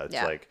neutrality. Yeah, it's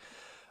Yeah. like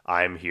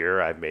I'm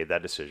here, I've made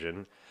that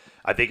decision.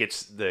 I think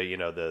it's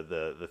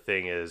the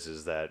thing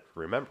is that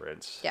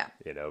remembrance. Yeah.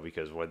 You know,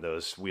 because when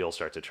those wheels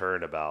start to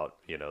turn about,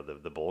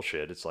 the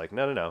bullshit, it's like,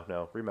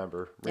 no,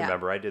 remember Yeah.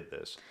 I did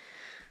this.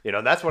 You know,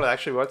 and that's one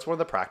of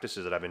the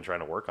practices that I've been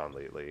trying to work on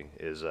lately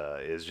is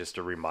just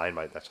to remind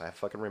I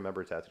fucking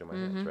remember tattooed on my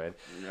hands, right?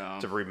 Yeah.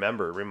 To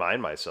remind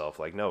myself,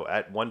 like, no,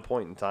 at one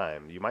point in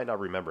time, you might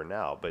not remember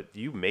now, but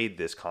you made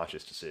this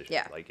conscious decision.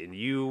 Yeah. Like, and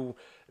you,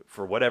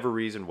 for whatever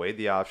reason, weighed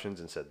the options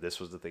and said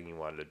this was the thing you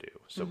wanted to do.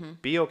 So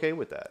be okay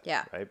with that.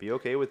 Yeah. Right? Be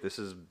okay with this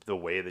is the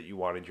way that you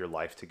wanted your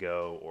life to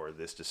go or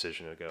this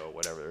decision to go,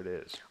 whatever it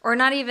is. Or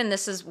not even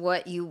this is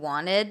what you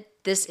wanted.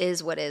 This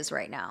is what is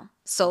right now.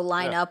 So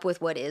line up with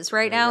what is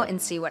right now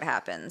and see what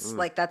happens.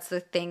 Like that's the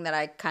thing that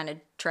I kind of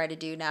try to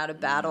do now to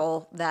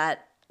battle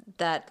that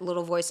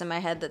little voice in my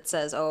head that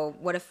says, "Oh,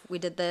 what if we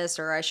did this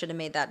or I should have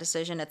made that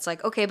decision?" It's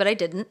like, "Okay, but I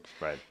didn't.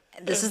 Right.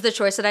 This is the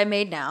choice that I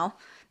made now.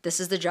 This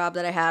is the job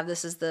that I have.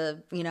 This is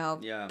the,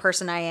 Yeah.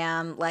 person I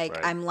am. Like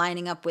Right. I'm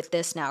lining up with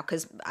this now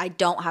cuz I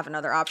don't have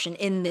another option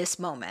in this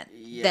moment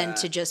than Yeah.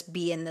 to just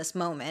be in this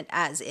moment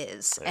as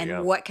is. you go.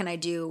 And what can I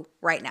do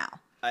right now?"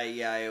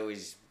 I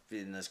always,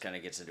 and this kind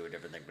of gets into a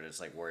different thing, but it's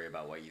like worry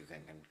about what you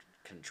can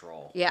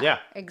control. Yeah. Yeah,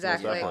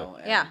 Exactly. most You definitely. know,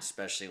 and Yeah.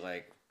 especially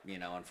like,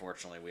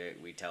 unfortunately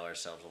we tell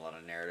ourselves a lot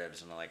of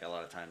narratives and like a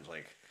lot of times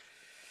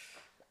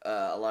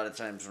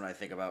when I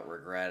think about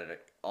regret,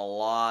 a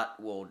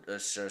lot will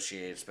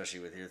associate, especially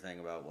with your thing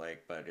about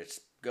like, but it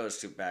goes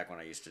to back when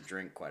I used to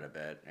drink quite a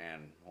bit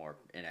and or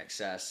in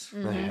excess.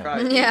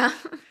 Probably. Yeah.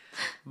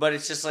 But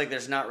it's just like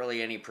there's not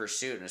really any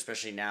pursuit, and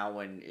especially now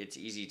when it's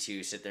easy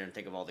to sit there and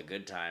think of all the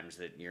good times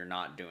that you're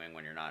not doing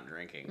when you're not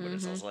drinking. But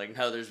it's also like,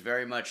 no, there's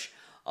very much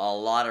a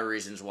lot of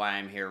reasons why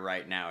I'm here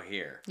right now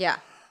here. Yeah.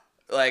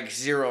 like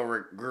zero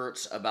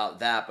regrets about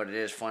that, but it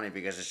is funny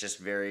because it's just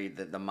very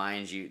the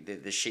minds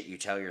the shit you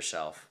tell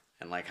yourself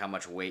and like how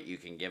much weight you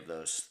can give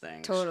those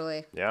things.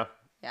 Totally. Yeah.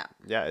 Yeah.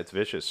 Yeah, it's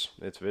vicious.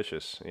 It's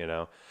vicious, you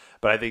know.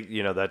 But I think,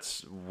 you know,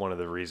 that's one of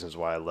the reasons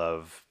why I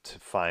love to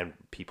find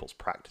people's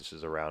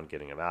practices around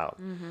getting them out.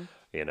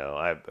 You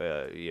know,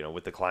 you know,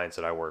 with the clients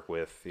that I work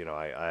with, you know,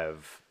 I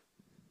have,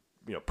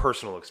 you know,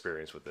 personal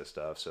experience with this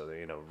stuff. So, they,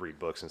 you know, read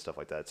books and stuff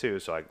like that too.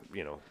 So I,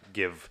 you know,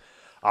 give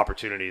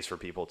opportunities for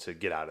people to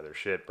get out of their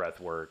shit, breath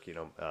work, you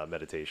know,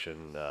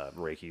 meditation,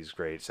 Reiki's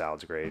great,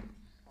 sounds great.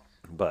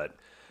 But,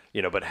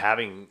 you know, but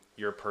having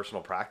your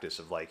personal practice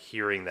of like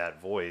hearing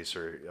that voice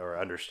or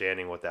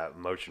understanding what that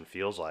emotion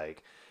feels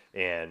like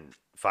and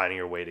finding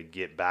your way to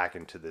get back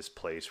into this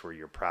place where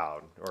you're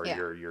proud or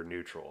you're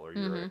neutral or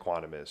you're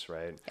equanimous,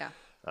 right?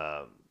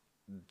 Yeah.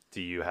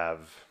 Do you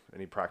have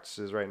any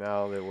practices right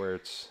now where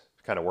it's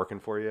kind of working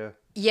for you?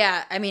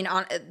 Yeah, I mean,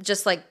 on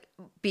just like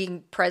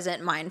being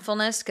present,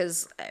 mindfulness,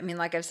 because I mean,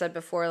 like I've said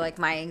before, like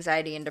my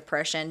anxiety and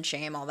depression,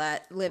 shame, all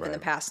that live in the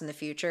past and the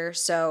future.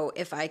 So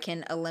if I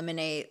can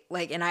eliminate,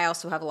 like, and I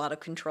also have a lot of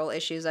control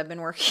issues I've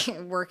been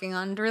working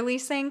on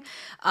releasing.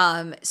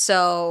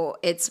 So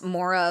it's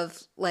more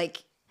of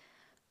like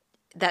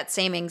that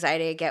same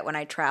anxiety I get when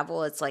I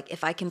travel. It's like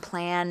if I can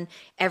plan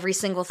every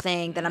single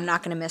thing, then I'm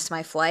not going to miss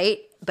my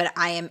flight. But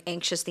I am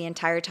anxious the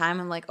entire time.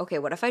 I'm like, okay,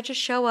 what if I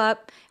just show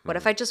up? What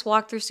if I just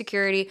walk through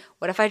security?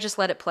 What if I just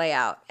let it play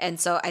out? And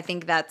so I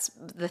think that's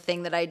the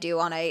thing that I do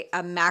on a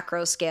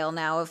macro scale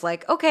now of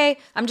like, okay,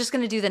 I'm just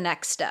going to do the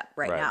next step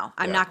right now.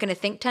 I'm not going to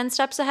think 10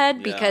 steps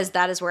ahead because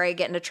that is where I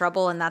get into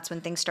trouble. And that's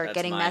when things start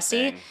getting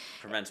messy.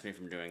 Prevents me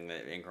from doing the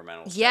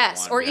incremental step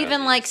Yes, one, or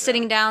even like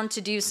sitting down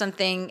to do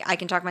something I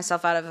can talk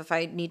myself out of if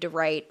I need to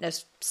write a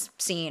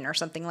scene or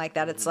something like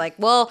that. It's like,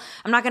 well,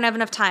 I'm not going to have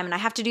enough time and I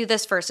have to do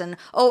this first. And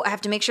oh, I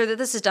have to make sure that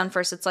this is done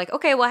first. It's like,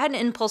 okay, well, I had an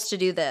impulse to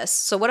do this.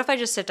 So what if I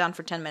just sit down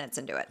for 10 minutes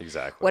and do it?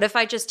 Exactly. What if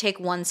I just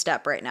take one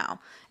step right now?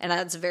 And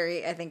that's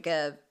very, I think,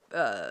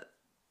 an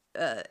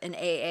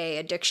AA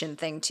addiction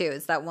thing too.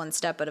 It's that one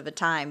step at a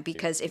time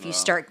because if you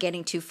start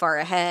getting too far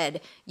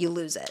ahead, you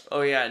lose it.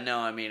 Oh yeah, no,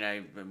 I mean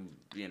I've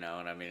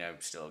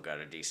still got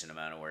a decent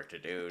amount of work to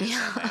do to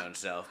know my own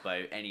self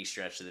by any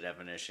stretch of the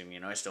definition. You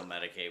know, I still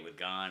medicate with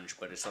ganj,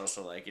 but it's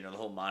also like, you know, the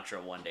whole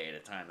mantra one day at a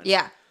time. It's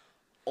the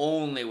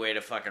only way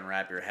to fucking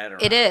wrap your head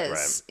around it.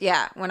 Is.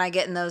 Yeah. When I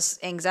get in those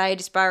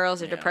anxiety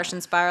spirals or depression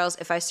spirals,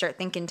 if I start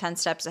thinking 10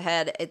 steps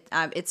ahead,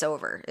 it's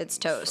over. It's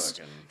toast.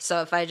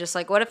 So if I just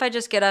like, what if I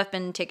just get up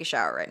and take a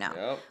shower right now?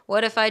 Yep.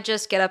 What if I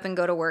just get up and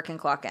go to work and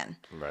clock in?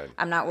 Right.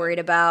 I'm not worried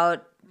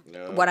about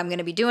what I'm going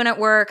to be doing at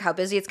work, how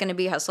busy it's going to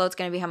be, how slow it's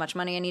going to be, how much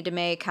money I need to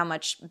make, how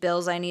much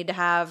bills I need to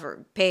have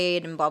or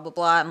paid and blah, blah,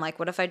 blah. I'm like,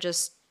 what if I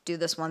just do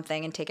this one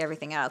thing and take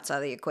everything outside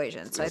of the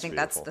equation? So I think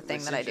that's the thing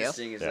What's that I do.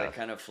 interesting is that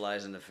kind of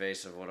flies in the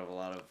face of what a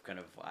lot of kind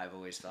of I've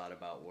always thought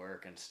about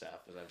work and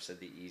stuff. As I've said,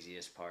 the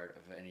easiest part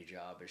of any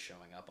job is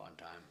showing up on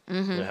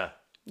time. Yeah.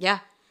 Yeah.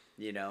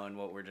 You know, and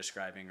what we're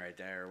describing right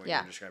there,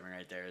 you're describing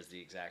right there is the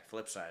exact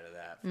flip side of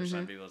that. For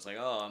some people, it's like,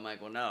 oh, I'm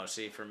like, well, no.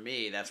 See, for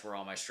me, that's where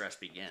all my stress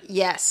begins.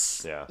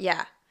 Yes. Yeah.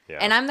 Yeah. Yeah.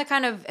 And I'm the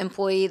kind of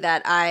employee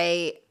that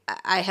I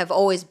have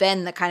always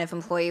been the kind of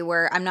employee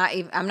where I'm not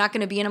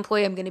going to be an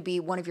employee. I'm going to be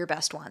one of your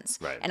best ones.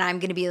 Right. And I'm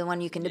going to be the one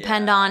you can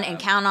depend on and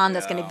count on.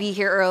 That's going to be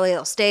here early.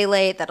 They'll stay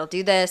late. That'll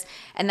do this.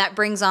 And that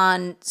brings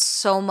on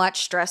so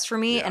much stress for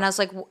me. Yeah. And I was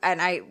like,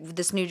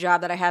 this new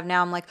job that I have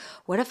now, I'm like,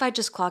 what if I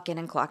just clock in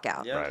and clock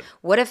out? Yep. Right.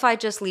 What if I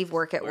just leave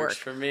work at Works work?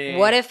 for me.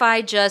 What if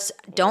I just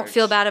don't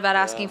feel Works. bad about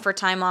asking for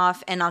time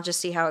off and I'll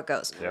just see how it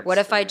goes? Yep. What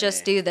if for I me.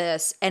 just do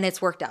this and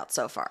it's worked out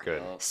so far?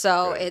 Good.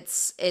 So Good.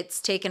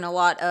 it's taken a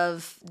lot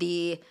of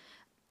the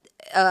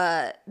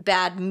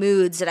bad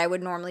moods that I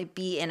would normally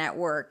be in at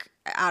work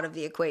out of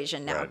the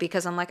equation now, Right.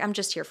 because I'm like, I'm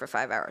just here for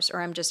 5 hours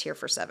or I'm just here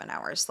for 7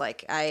 hours.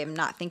 Like I am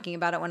not thinking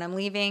about it when I'm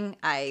leaving.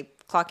 I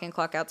clock in,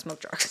 clock out,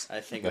 smoke drugs.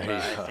 I think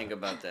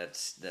about that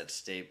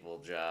staple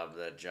job,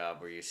 that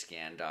job where you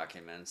scan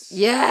documents.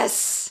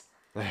 Yes.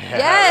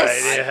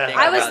 Yes. right, yeah.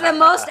 I was the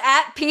most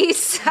at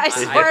peace. I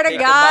swear I to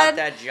think God. about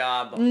that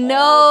job No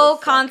all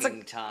the fucking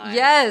consequence. time.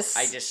 Yes.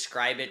 I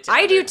describe it to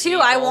I do other too.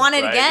 I people. want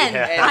it Right, again.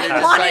 yeah. And I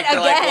they're want just it like,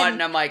 what? again.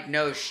 And I'm like,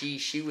 no,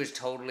 she was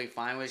totally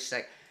fine with it. She's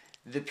like,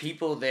 the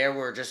people there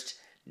were just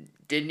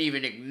didn't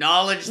even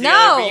acknowledge the No.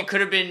 other, but you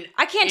could have been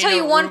I can't in tell a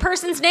you one room-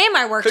 person's name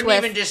I worked couldn't with.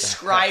 even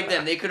describe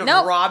them. They could have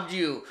Nope. robbed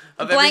you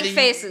of Blank everything.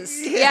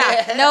 faces.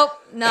 Yeah. Nope.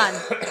 None.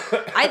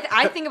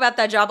 I think about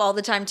that job all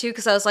the time too,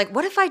 because I was like,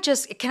 what if I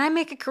just, can I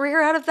make a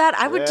career out of that?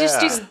 I would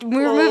just Yeah. do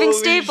removing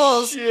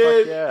staples.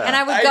 Shit. Yeah. And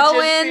I would I'd go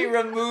just be in.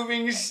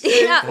 removing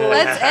staples. Yeah,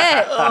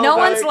 that's it. No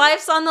one's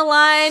life's on the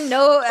line.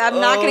 No, I'm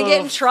not going to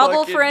get in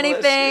trouble fucking for bless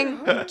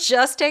anything.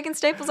 Just taking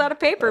staples out of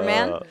paper,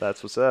 man.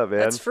 That's what's up, man.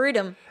 That's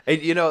freedom.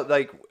 And you know,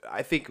 like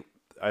I think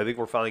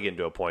we're finally getting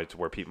to a point to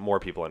where more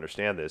people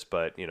understand this.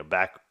 But you know,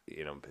 back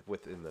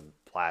within the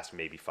last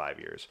maybe 5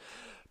 years,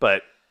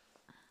 but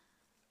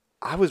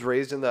I was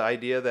raised in the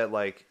idea that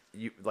like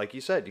you, like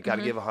you said, you got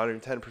to give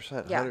 110%,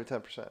 110%. Yeah.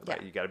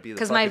 Right? You got to be the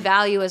Because my fucking-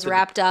 value is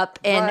wrapped up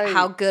in Right.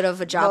 how good of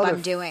a job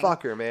I'm doing.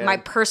 Motherfucker, man. My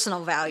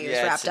personal value is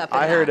Yeah, wrapped it's- up in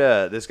I that.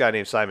 heard this guy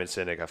named Simon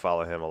Sinek. I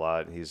follow him a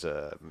lot. He's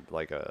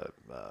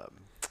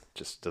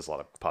just does a lot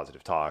of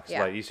positive talks.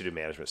 Yeah. Like, he used to do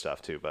management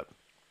stuff too, but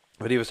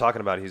he was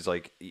talking about, he's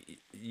like,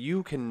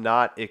 you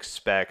cannot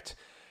expect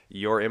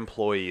your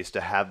employees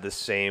to have the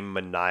same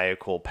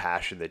maniacal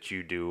passion that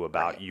you do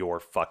about Right.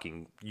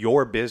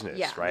 your business,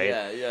 Yeah. right?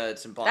 Yeah,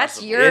 it's impossible.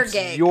 That's your It's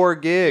gig. your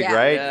gig, Yeah.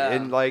 right? Yeah.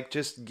 And like,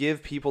 just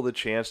give people the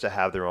chance to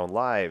have their own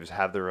lives,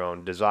 have their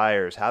own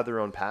desires, have their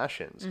own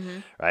passions, Mm-hmm.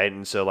 right?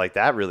 And so like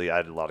that really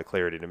added a lot of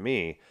clarity to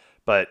me.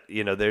 But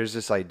there's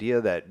this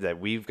idea that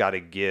we've got to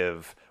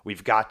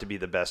be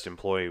the best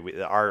employee.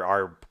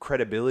 Our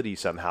credibility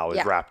somehow is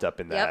Yeah. wrapped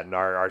up in that, Yep. and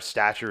our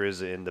stature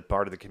is in the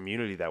part of the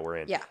community that we're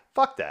in. Yeah.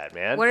 Fuck that,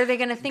 man. What are they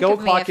gonna think Go of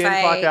me clock if in,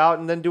 I- clock out,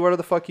 and then do whatever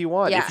the fuck you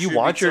want. Yeah. If you Truth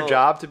want be your told-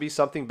 job to be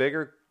something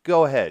bigger,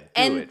 go ahead,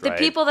 do And it. the right?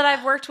 people that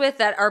I've worked with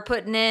that are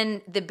putting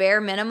in the bare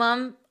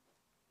minimum,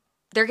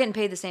 they're getting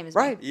paid the same as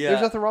right? me. Yeah.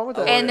 There's nothing wrong with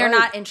that. And they're Right.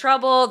 not in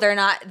trouble. They're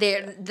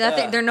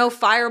nothing. They're no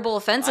fireable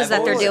offenses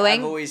that they're I've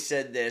doing. always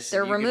said this.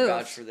 They're and you removed. can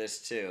vouch for this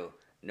too.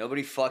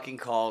 Nobody fucking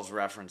calls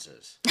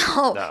references.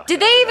 Oh, No,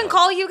 did no, they no. even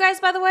call you guys?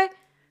 By the way,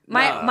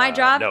 my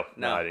job.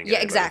 No, I didn't get Yeah,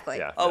 anybody. exactly.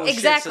 Yeah. Oh, shit,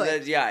 Exactly. so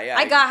that, yeah.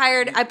 I got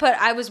hired.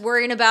 I was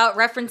worrying about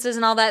references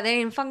and all that. They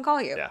didn't even fucking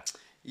call you. Yeah.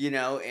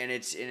 And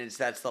it's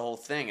that's the whole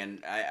thing.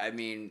 And I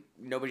mean,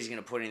 nobody's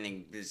gonna put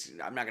anything.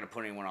 I'm not gonna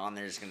put anyone on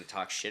there that's gonna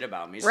talk shit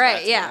about me. So Right.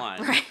 that's Yeah.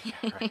 one, Right.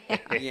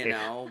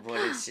 but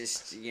it's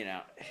just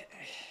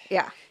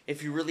Yeah.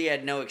 if you really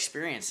had no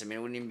experience, I mean,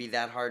 it wouldn't even be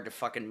that hard to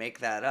fucking make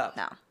that up.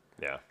 No.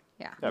 Yeah.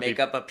 Yeah. Yeah, Make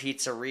people- up a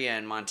pizzeria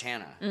in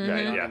Montana. Mm-hmm. You know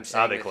Right, what yeah. I'm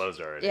saying? Oh, they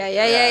closed already.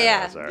 Yeah.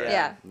 that's all right.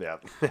 Yeah. Yeah.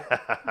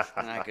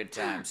 Not good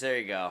times. There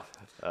you go.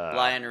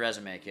 Lie on your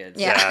resume, kids.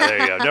 Yeah. Yeah, there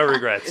you go. No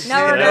regrets.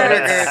 No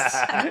regrets.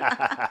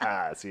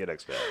 See you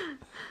next time.